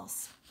somewhere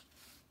else.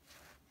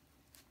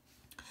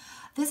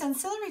 The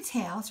ancillary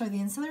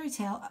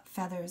tail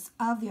feathers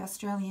of the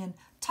Australian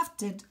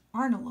tufted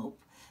arnalope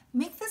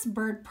make this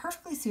bird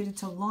perfectly suited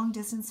to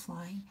long-distance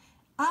flying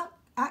up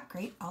at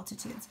great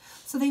altitudes.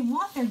 So they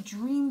want their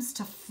dreams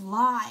to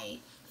fly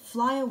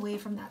away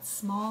from that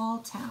small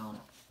town.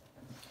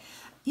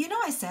 You know,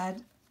 I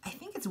said, I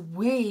think it's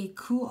way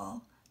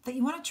cool that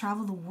you want to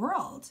travel the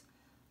world,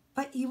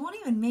 but you won't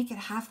even make it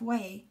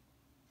halfway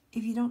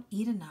if you don't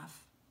eat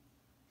enough.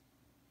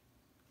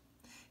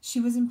 She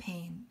was in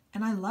pain,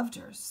 and I loved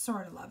her,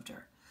 sort of loved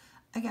her,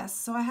 I guess.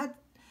 So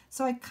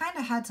I kind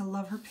of had to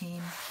love her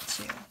pain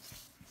too.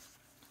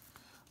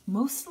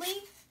 Mostly,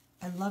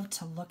 I loved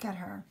to look at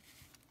her.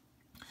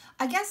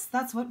 I guess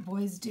that's what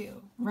boys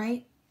do,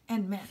 right?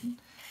 And men.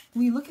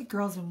 We look at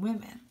girls and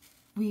women.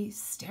 We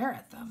stare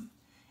at them.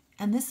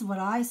 And this is what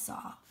I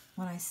saw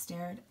when I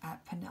stared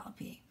at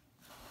Penelope.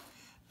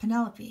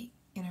 Penelope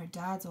in her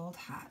dad's old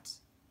hat.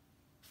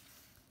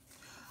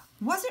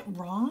 Was it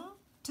wrong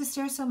to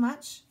stare so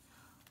much?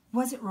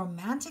 Was it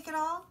romantic at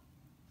all?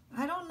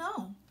 I don't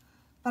know,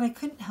 but I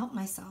couldn't help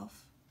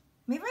myself.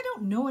 Maybe I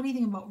don't know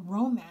anything about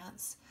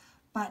romance,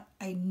 but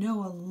I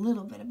know a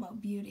little bit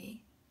about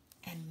beauty.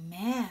 And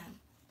man,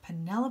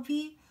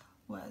 Penelope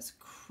was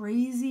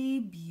crazy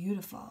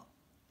beautiful.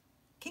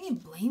 Can you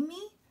blame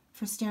me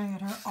for staring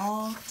at her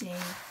all day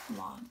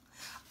long?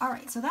 All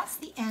right, so that's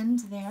the end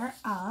there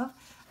of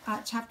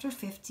chapter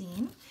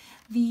 15.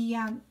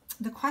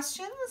 The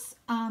questions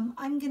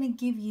I'm going to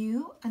give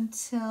you I'm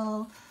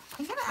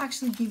going to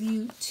actually give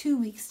you 2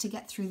 weeks to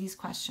get through these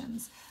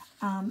questions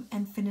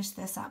and finish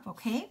this up,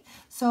 okay?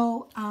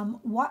 So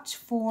watch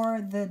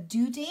for the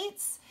due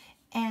dates,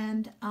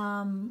 and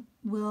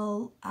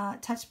we'll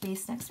touch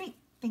base next week.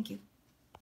 Thank you.